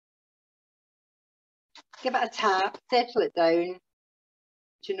 Give it a tap, settle it down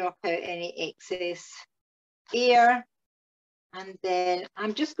to knock out any excess air. And then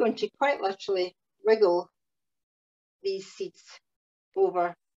I'm just going to quite literally wiggle these seeds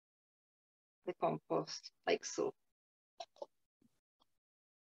over the compost, like so.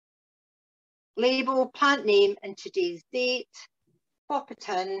 Label, plant name and today's date. Pop it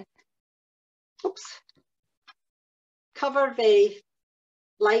in. Oops. Cover very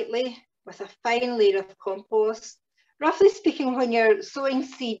lightly with a fine layer of compost. Roughly speaking, when you're sowing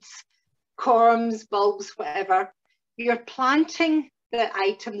seeds, corms, bulbs, whatever, you're planting the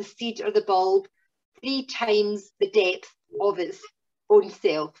item, the seed or the bulb, 3 times the depth of its own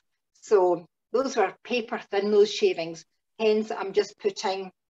self. So those were paper thin, those shavings. Hence, I'm just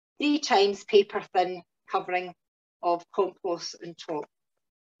putting 3 times paper thin covering of compost on top.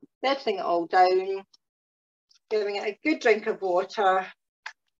 Settling it all down, giving it a good drink of water.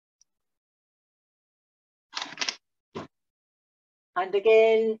 And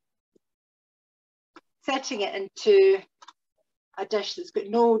again, setting it into a dish that's got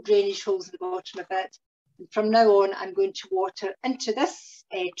no drainage holes at the bottom of it. And from now on, I'm going to water into this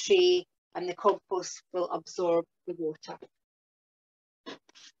tray and the compost will absorb the water.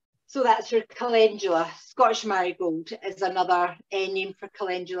 So that's your calendula. Scottish marigold is another name for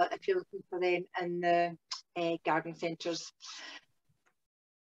calendula if you're looking for them in the garden centres.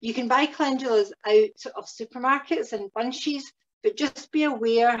 You can buy calendulas out of supermarkets in bunches, but just be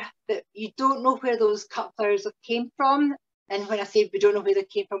aware that you don't know where those cut flowers came from. And when I say we don't know where they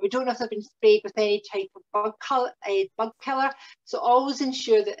came from, we don't know if they've been sprayed with any type of bug killer. So always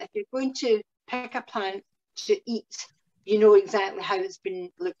ensure that if you're going to pick a plant to eat, you know exactly how it's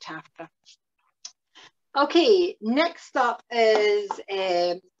been looked after. Okay, next up is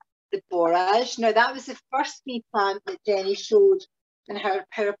the borage. Now that was the first wee plant that Jenny showed in her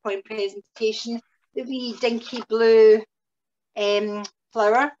PowerPoint presentation, the wee dinky blue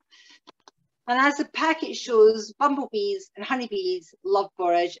flower. And as the packet shows, bumblebees and honeybees love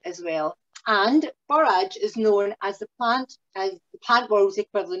borage as well. And borage is known as the plant world's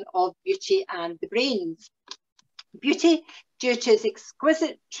equivalent of beauty and the brains. Beauty due to its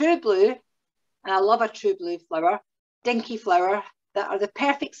exquisite true blue, and I love a true blue flower, dinky flower that are the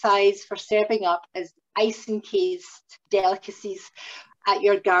perfect size for serving up as ice encased delicacies at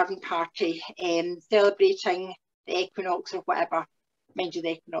your garden party, celebrating the equinox or whatever. Mind you,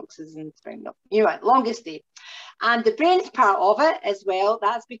 the equinox is in spring, no, you know, longest day. And the brains part of it as well,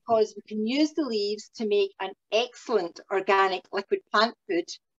 that's because we can use the leaves to make an excellent organic liquid plant food.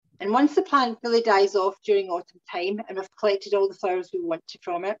 And once the plant fully dies off during autumn time and we've collected all the flowers we want to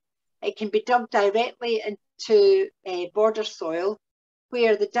from it, it can be dug directly into border soil,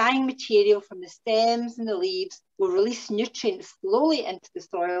 where the dying material from the stems and the leaves will release nutrients slowly into the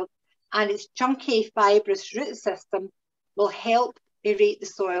soil, and its chunky fibrous root system will help aerate the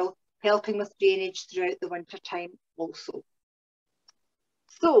soil, helping with drainage throughout the winter time also.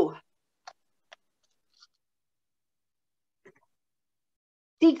 So,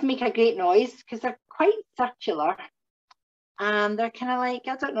 seeds make a great noise because they're quite circular, and they're kind of like,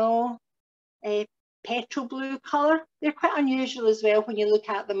 I don't know, a petrol blue colour. They're quite unusual as well when you look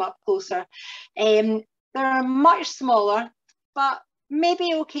at them up closer. They're much smaller, but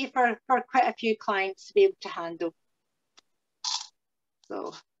maybe okay for quite a few clients to be able to handle.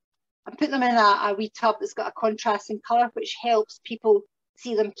 So I put them in a wee tub that's got a contrasting colour, which helps people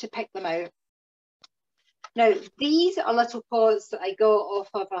see them to pick them out. Now, these are little pots that I got off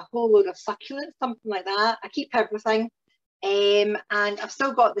of a whole load of succulents, something like that. I keep everything. And I've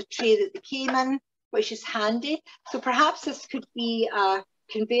still got the tray that they came in, which is handy. So perhaps this could be a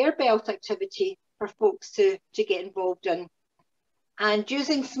conveyor belt activity for folks to get involved in. And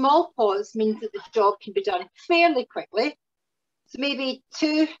using small pots means that the job can be done fairly quickly. So maybe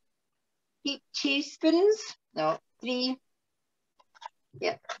 2 teaspoons, no, 3,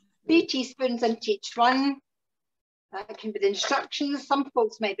 yeah, 3 teaspoons into each one. That can be the instructions. Some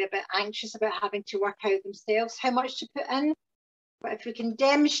folks might be a bit anxious about having to work out themselves how much to put in. But if we can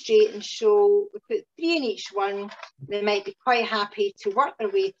demonstrate and show, we put 3 in each one, they might be quite happy to work their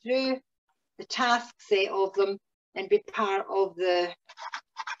way through the task set of them and be part of the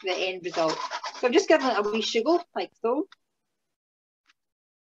end result. So I'm just giving it a wee shiggle, like so.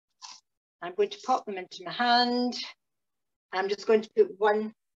 I'm going to pop them into my hand. I'm just going to put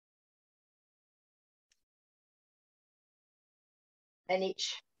 1 in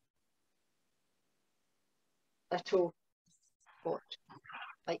each little pot,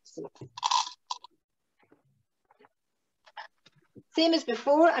 like so. Same as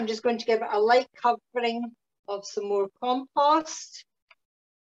before, I'm just going to give it a light covering of some more compost.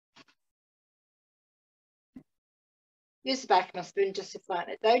 Use the back of my spoon just to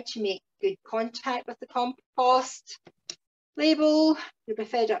flatten it down to make good contact with the compost. Label, you'll be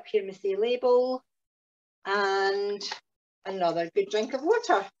fed up here, Missy, label, and another good drink of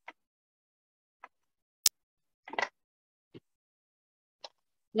water.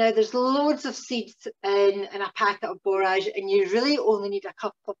 Now there's loads of seeds in a packet of borage, and you really only need a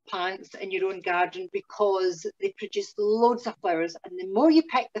couple of plants in your own garden because they produce loads of flowers, and the more you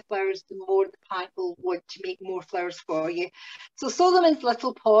pick the flowers, the more the plant will want to make more flowers for you. So sow them into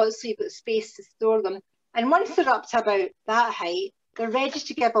little pots so you've got space to store them, and once they're up to about that height, they're ready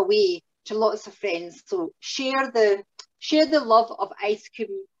to give away to lots of friends. So share the love of ice cube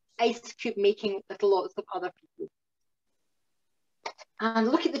making with lots of other people. And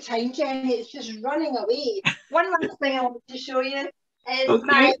look at the time, Jenny, it's just running away. One last thing I want to show you is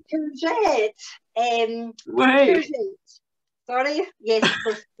my courgette. Courgette. Sorry, yes, of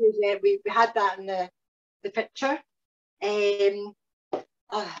course, courgette. We had that in the picture. If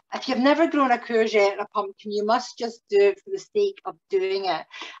you've never grown a courgette or a pumpkin, you must just do it for the sake of doing it.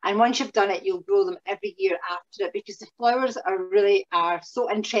 And once you've done it, you'll grow them every year after it, because the flowers are so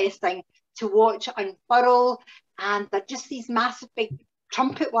interesting to watch unfurl, and they're just these massive big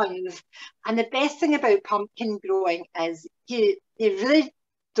trumpet ones. And the best thing about pumpkin growing is they really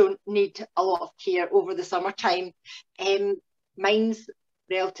don't need a lot of care over the summertime. Mine's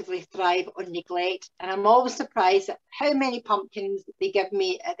relatively thrive on neglect, and I'm always surprised at how many pumpkins they give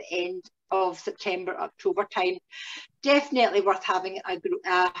me at the end of September, October time. Definitely worth having a go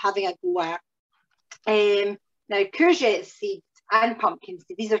at. Now courgette seeds and pumpkin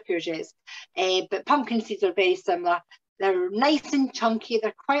seeds, these are courgettes, but pumpkin seeds are very similar. They're nice and chunky,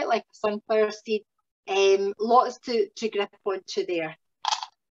 they're quite like a sunflower seed. Lots to grip onto there.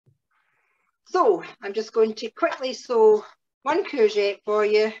 So I'm just going to quickly sow one courgette for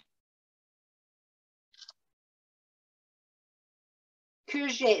you.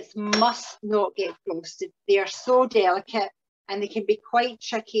 Courgettes must not get frosted. They are so delicate and they can be quite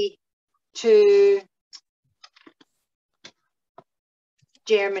tricky to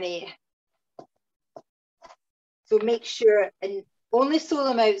germinate. So make sure and only sow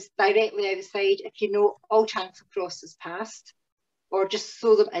them out directly outside if you know all chance of frost is past, or just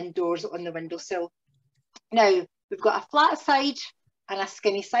sow them indoors on the windowsill. Now we've got a flat side and a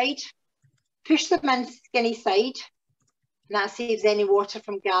skinny side. Push them in skinny side, and that saves any water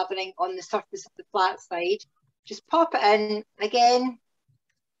from gathering on the surface of the flat side. Just pop it in again,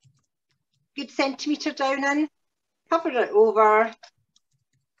 good centimetre down in, cover it over,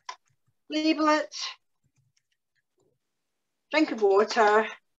 label it, drink of water.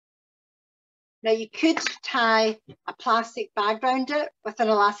 Now you could tie a plastic bag around it with an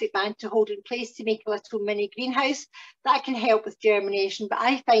elastic band to hold it in place to make a little mini greenhouse. That can help with germination, but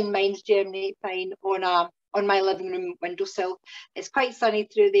I find mine's germinate fine on my living room windowsill. It's quite sunny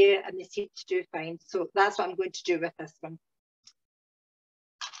through there and they seem to do fine. So that's what I'm going to do with this one.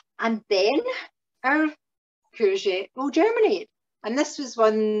 And then our courgette will germinate. And this was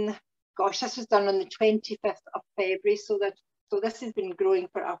one, gosh, this was done on the 25th of February. So this has been growing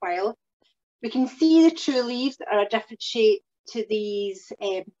for a while. We can see the true leaves are a different shape to these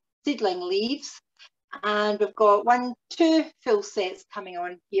seedling leaves. And we've got 2 full sets coming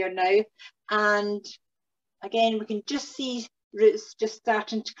on here now. And again, we can just see roots just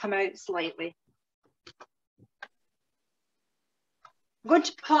starting to come out slightly. I'm going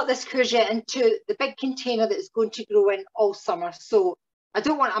to pot this courgette into the big container that is going to grow in all summer. So I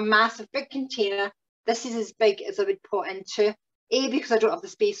don't want a massive big container. This is as big as I would pot into. A, because I don't have the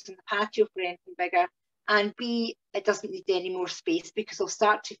space in the patio for anything bigger, and B, it doesn't need any more space because I'll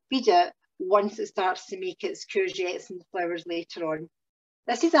start to feed it once it starts to make its courgettes and flowers later on.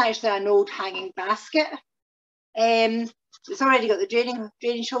 This is actually an old hanging basket. It's already got the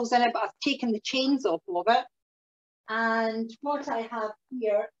drainage holes in it, but I've taken the chains off of it. And what I have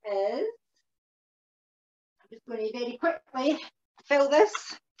here is, I'm just going to very quickly fill this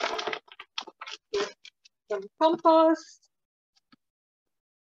with some compost.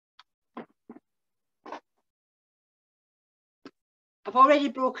 I've already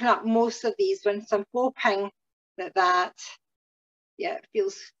broken up most of these ones, so I'm hoping that yeah, it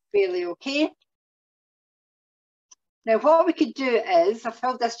feels fairly okay. Now what we could do is, I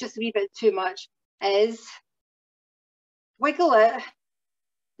filled this just a wee bit too much, is wiggle it,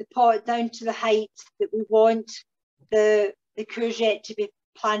 the pot down to the height that we want the courgette to be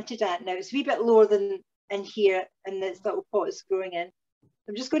planted at. Now it's a wee bit lower than in here in this little pot it's growing in.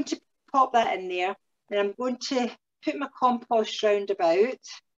 I'm just going to pop that in there, and I'm going to put my compost round about,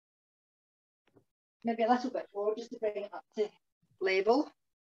 maybe a little bit more just to bring it up to level.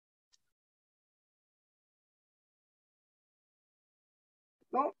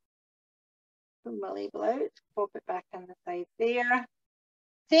 Oh, pull my label out, pop it back in the side there.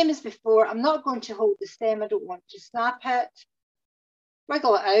 Same as before, I'm not going to hold the stem, I don't want to snap it.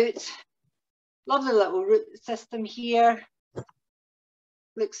 Wiggle it out. Lovely little root system here.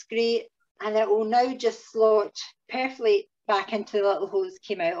 Looks great. And it will now just slot perfectly back into the little hole it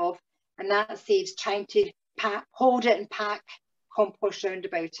came out of. And that saves trying to hold it and pack compost round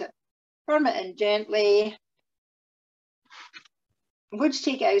about it. Firm it in gently. I'm going to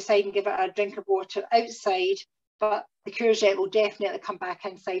take it outside and give it a drink of water outside, but the courgette will definitely come back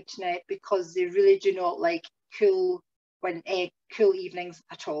inside tonight because they really do not like cool evenings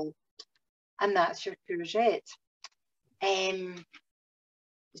at all. And that's your courgette.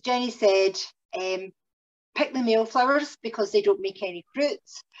 As Jenny said, pick the male flowers because they don't make any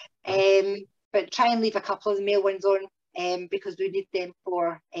fruits, but try and leave a couple of the male ones on because we need them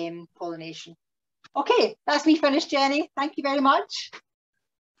for pollination. Okay, that's me finished, Jenny. Thank you very much.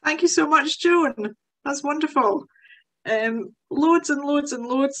 Thank you so much, Joan. That's wonderful. Loads and loads and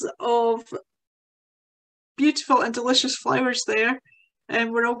loads of beautiful and delicious flowers there.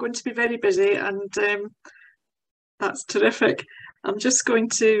 We're all going to be very busy, and that's terrific. I'm just going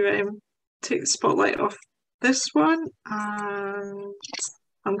to take the spotlight off this one, and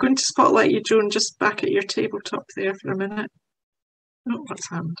I'm going to spotlight you, Joan, just back at your tabletop there for a minute. Oh, what's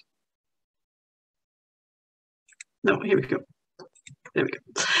happened? No, here we go. There we go.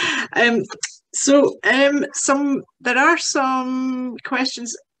 There are some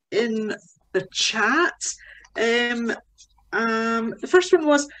questions in the chat. The first one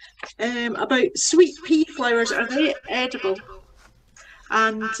was about sweet pea flowers. Are they edible?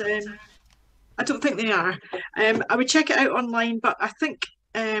 And I don't think they are. I would check it out online, but I think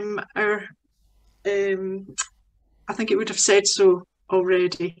our I think it would have said so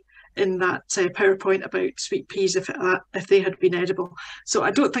already in that PowerPoint about sweet peas if they had been edible. So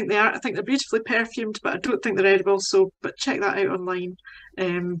I don't think they are. I think they're beautifully perfumed, but I don't think they're edible. So, but check that out online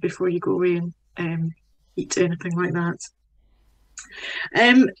before you go away and eat anything like that.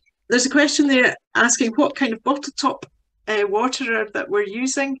 There's a question there asking what kind of bottle top waterer that we're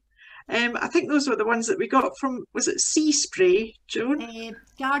using. I think those were the ones that we got from, was it Sea Spray, Joan?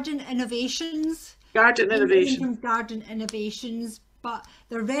 Garden Innovations. Garden Innovations. From Garden Innovations, but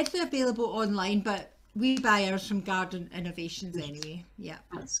they're readily available online, but we buy ours from Garden Innovations anyway. Yeah.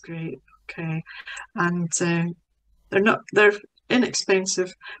 That's great. Okay. And they're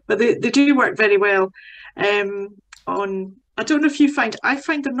inexpensive, but they do work very well on, I don't know if you find, I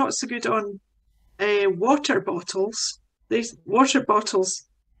find they're not so good on water bottles. These water bottles,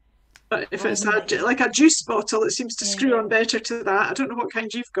 but if it's like a juice bottle, it seems to screw on better to that. I don't know what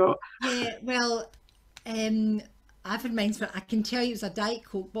kind you've got. Yeah, well, I've had mine for, I can tell you it was a Diet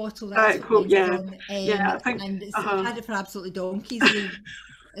Coke bottle. Diet Coke, yeah. I think, and I've had it for absolutely donkeys.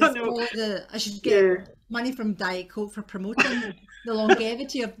 I should get money from Diet Coke for promoting the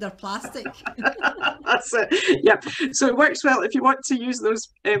longevity of their plastic. That's it. Yeah. So it works well if you want to use those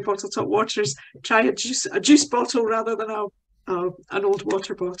bottle top waters. Try a juice bottle rather than an old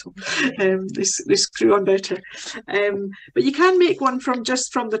water bottle. They screw on better. But you can make one from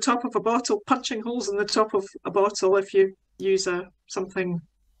the top of a bottle, punching holes in the top of a bottle if you use something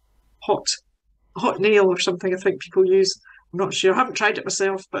hot nail or something. I think people use. I'm not sure. I haven't tried it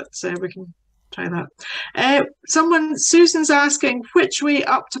myself, but we can try that. Susan's asking which way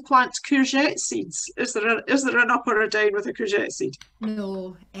up to plant courgette seeds. Is there an up or a down with a courgette seed?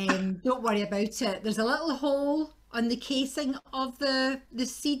 No, don't worry about it. There's a little hole on the casing of the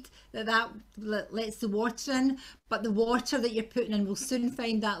seed that lets the water in, but the water that you're putting in will soon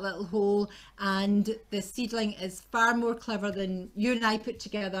find that little hole, and the seedling is far more clever than you and I put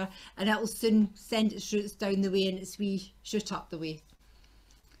together, and it will soon send its roots down the way and its wee shoot up the way.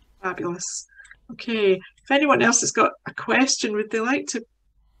 Fabulous. Okay, if anyone else has got a question, would they like to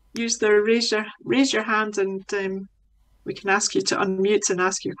use their raise your hand, and we can ask you to unmute and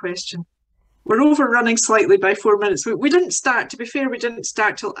ask your question. We're overrunning slightly by 4 minutes. We didn't start, to be fair, we didn't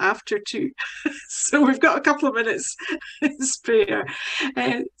start till after 2. So we've got a couple of minutes spare.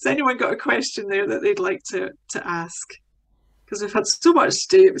 Has anyone got a question there that they'd like to ask? Because we've had so much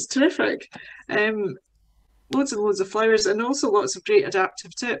today, it was terrific. Loads and loads of flowers, and also lots of great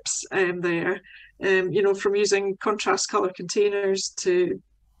adaptive tips there. From using contrast colour containers to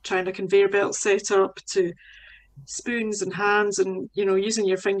trying a conveyor belt setup to spoons and hands, and using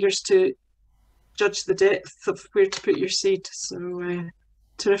your fingers to judge the depth of where to put your seed. So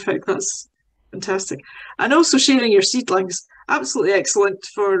terrific, that's fantastic. And also sharing your seedlings, absolutely excellent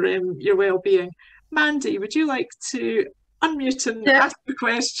for your well-being. Mandy, would you like to unmute and ask the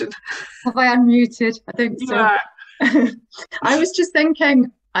question? Have I unmuted? I think so. Yeah. I was just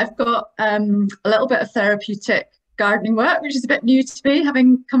thinking, I've got a little bit of therapeutic gardening work, which is a bit new to me,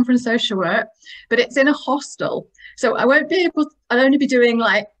 having come from social work, but it's in a hostel. So I won't be able, I'll only be doing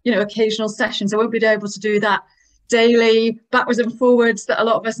occasional sessions. I won't be able to do that daily backwards and forwards that a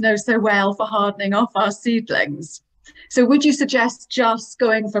lot of us know so well for hardening off our seedlings. So would you suggest just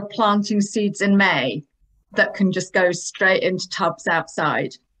going for planting seeds in May that can just go straight into tubs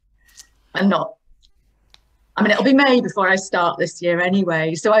outside and not, it'll be May before I start this year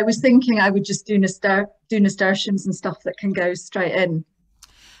anyway. So I was thinking I would just do nasturtiums and stuff that can go straight in.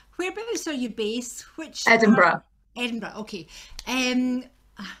 Whereabouts are you based? Edinburgh. Edinburgh, okay.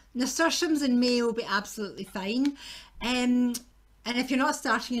 Nasturtiums in May will be absolutely fine. And if you're not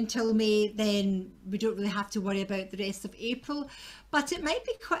starting until May, then we don't really have to worry about the rest of April. But it might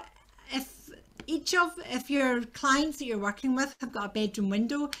be quite, if your clients that you're working with have got a bedroom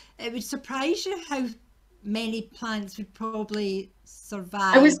window, it would surprise you how many plants would probably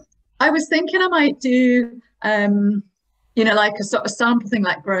survive. I was thinking I might do like a sort of sample thing,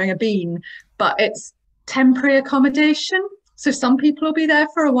 like growing a bean, but it's temporary accommodation. So some people will be there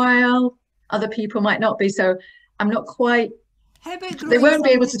for a while, other people might not be. So I'm not quite, they won't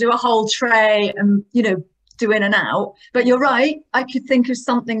be able to do a whole tray and do in and out. But you're right, I could think of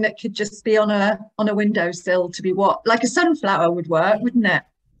something that could just be on a windowsill to be like a sunflower would work, wouldn't it?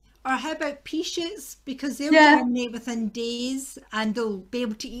 Or how about pea shoots? Because they'll germinate within days, and they'll be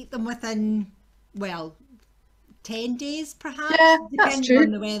able to eat them within 10 days perhaps, depending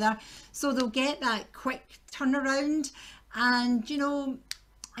on the weather. So they'll get that quick turnaround, and so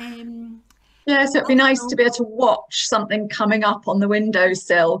it'd be nice to be able to watch something coming up on the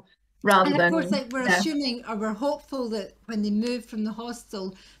windowsill rather And of than, course, like we're yeah. assuming or we're hopeful that when they move from the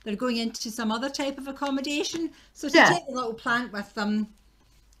hostel, they're going into some other type of accommodation. So to Yeah. take the little plant with them,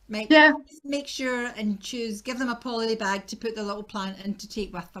 Yeah. make sure and choose, give them a poly bag to put the little plant in to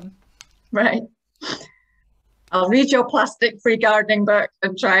take with them. Right. I'll read your plastic-free gardening book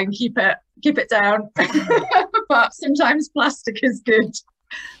and try and keep it down. But sometimes plastic is good.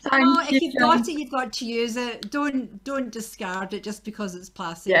 If you've got it, you've got to use it. Don't discard it just because it's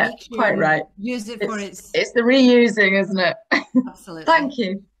plastic. Yeah, make sure quite right. Use it for its. It's the reusing, isn't it? Absolutely. Thank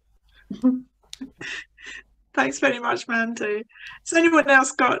you. Thanks very much, Mandy. Has anyone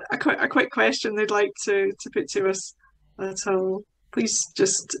else got a quick question they'd like to put to us at all? Please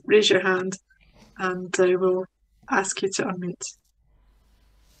just raise your hand and we'll ask you to unmute.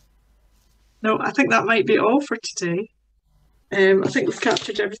 No, I think that might be all for today. I think we've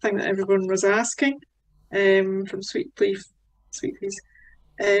captured everything that everyone was asking from Sweet Peas.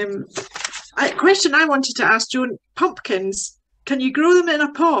 A question I wanted to ask Joan, pumpkins, can you grow them in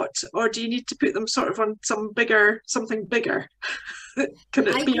a pot or do you need to put them sort of on something bigger? Can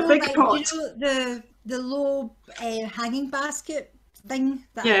it be a big pot? You know the low hanging basket thing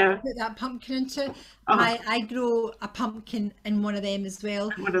that I put that pumpkin into? I grow a pumpkin in one of them as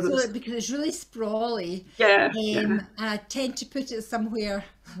well. So because it's really sprawly. And I tend to put it somewhere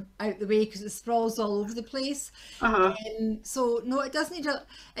out the way because it sprawls all over the place. So no, it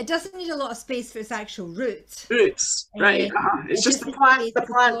doesn't need a lot of space for its actual roots. Right. It's just the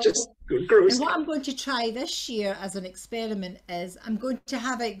plant just grows. And what I'm going to try this year as an experiment is I'm going to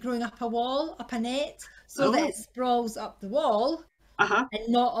have it growing up a net, so that it sprawls up the wall. And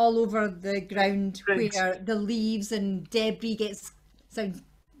not all over the ground where the leaves and debris sounds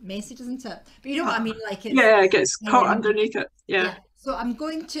messy, doesn't it? But you know what I mean, like it gets caught underneath it. Yeah. So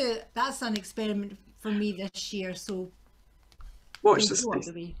that's an experiment for me this year. So watch this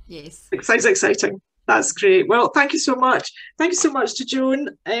space. Yes. Sounds exciting. That's great. Well, thank you so much. Thank you so much to Joan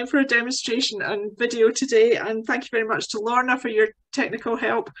for a demonstration and video today, and thank you very much to Lorna for your technical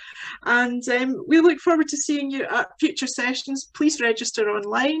help. And we look forward to seeing you at future sessions. Please register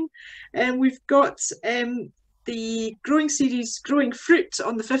online. And we've got the growing series Growing Fruit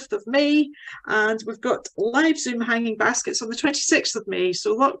on the 5th of May, and we've got live Zoom hanging baskets on the 26th of May,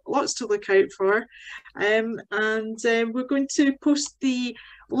 so lots to look out for. And we're going to post the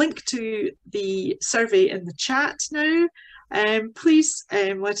link to the survey in the chat now. Please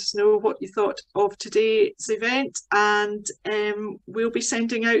let us know what you thought of today's event, and we'll be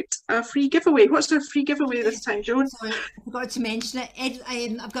sending out a free giveaway. What's our free giveaway this time, Joan? Sorry, I forgot to mention it.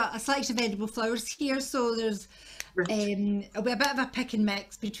 I've got a selection of edible flowers here, so there's it'll be a bit of a pick and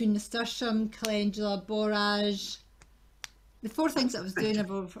mix between nasturtium, calendula, borage. The 4 things that I was doing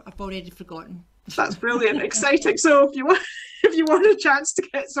I've already forgotten. That's brilliant, exciting. So if you want a chance to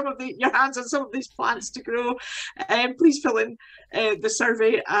get your hands on some of these plants to grow, please fill in the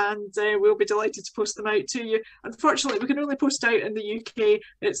survey, and we'll be delighted to post them out to you. Unfortunately, we can only post out in the UK.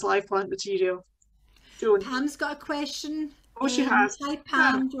 It's live plant material. Joan. Pam's got a question. Oh, she has. Hi,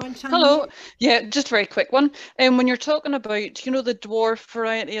 Pam. Do you want to Hello. Yeah, just a very quick one. When you're talking about, the dwarf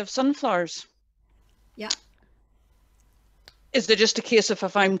variety of sunflowers. Yeah. Is there just a case of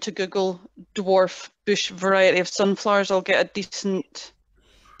if I'm to Google dwarf bush variety of sunflowers, I'll get a decent...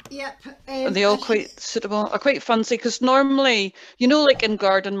 Yep. Are they all quite suitable? I quite fancy, because normally, like in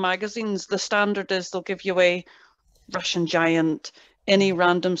garden magazines, the standard is they'll give you a Russian giant, any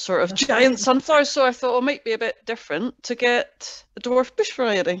random sort of giant sunflower. So I thought it might be a bit different to get a dwarf bush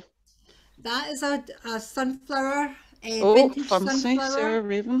variety. That is a sunflower. Fancy, sunflower. Sarah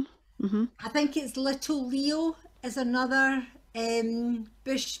Raven. I think it's Little Leo is another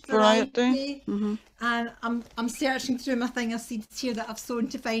bush variety. And I'm searching through my thing of seeds here that I've sown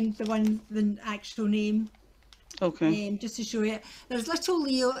to find the actual name. Okay. Just to show you, there's Little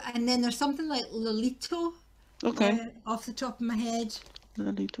Leo, and then there's something like Lolito. Okay. Off the top of my head.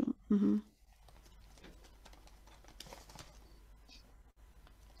 Lolito.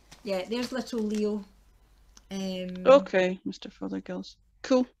 Yeah, there's Little Leo. Okay, Mr. Fothergills.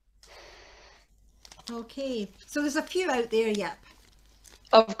 Cool. Okay, so there's a few out there, yep.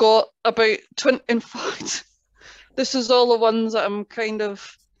 I've got about 20, in fact, this is all the ones that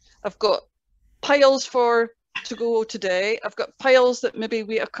I've got piles to go today. I've got piles that maybe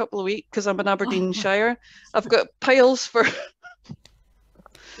wait a couple of weeks because I'm in Aberdeenshire. I've got piles for...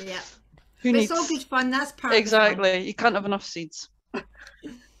 Yeah. It's all good fun, that's part exactly. of the fun. You can't have enough seeds.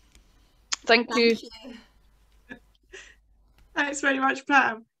 Thank you. Thanks very much,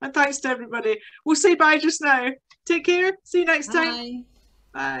 Pam. And thanks to everybody. We'll say bye just now. Take care. See you next time.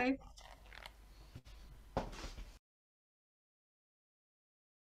 Bye. Bye.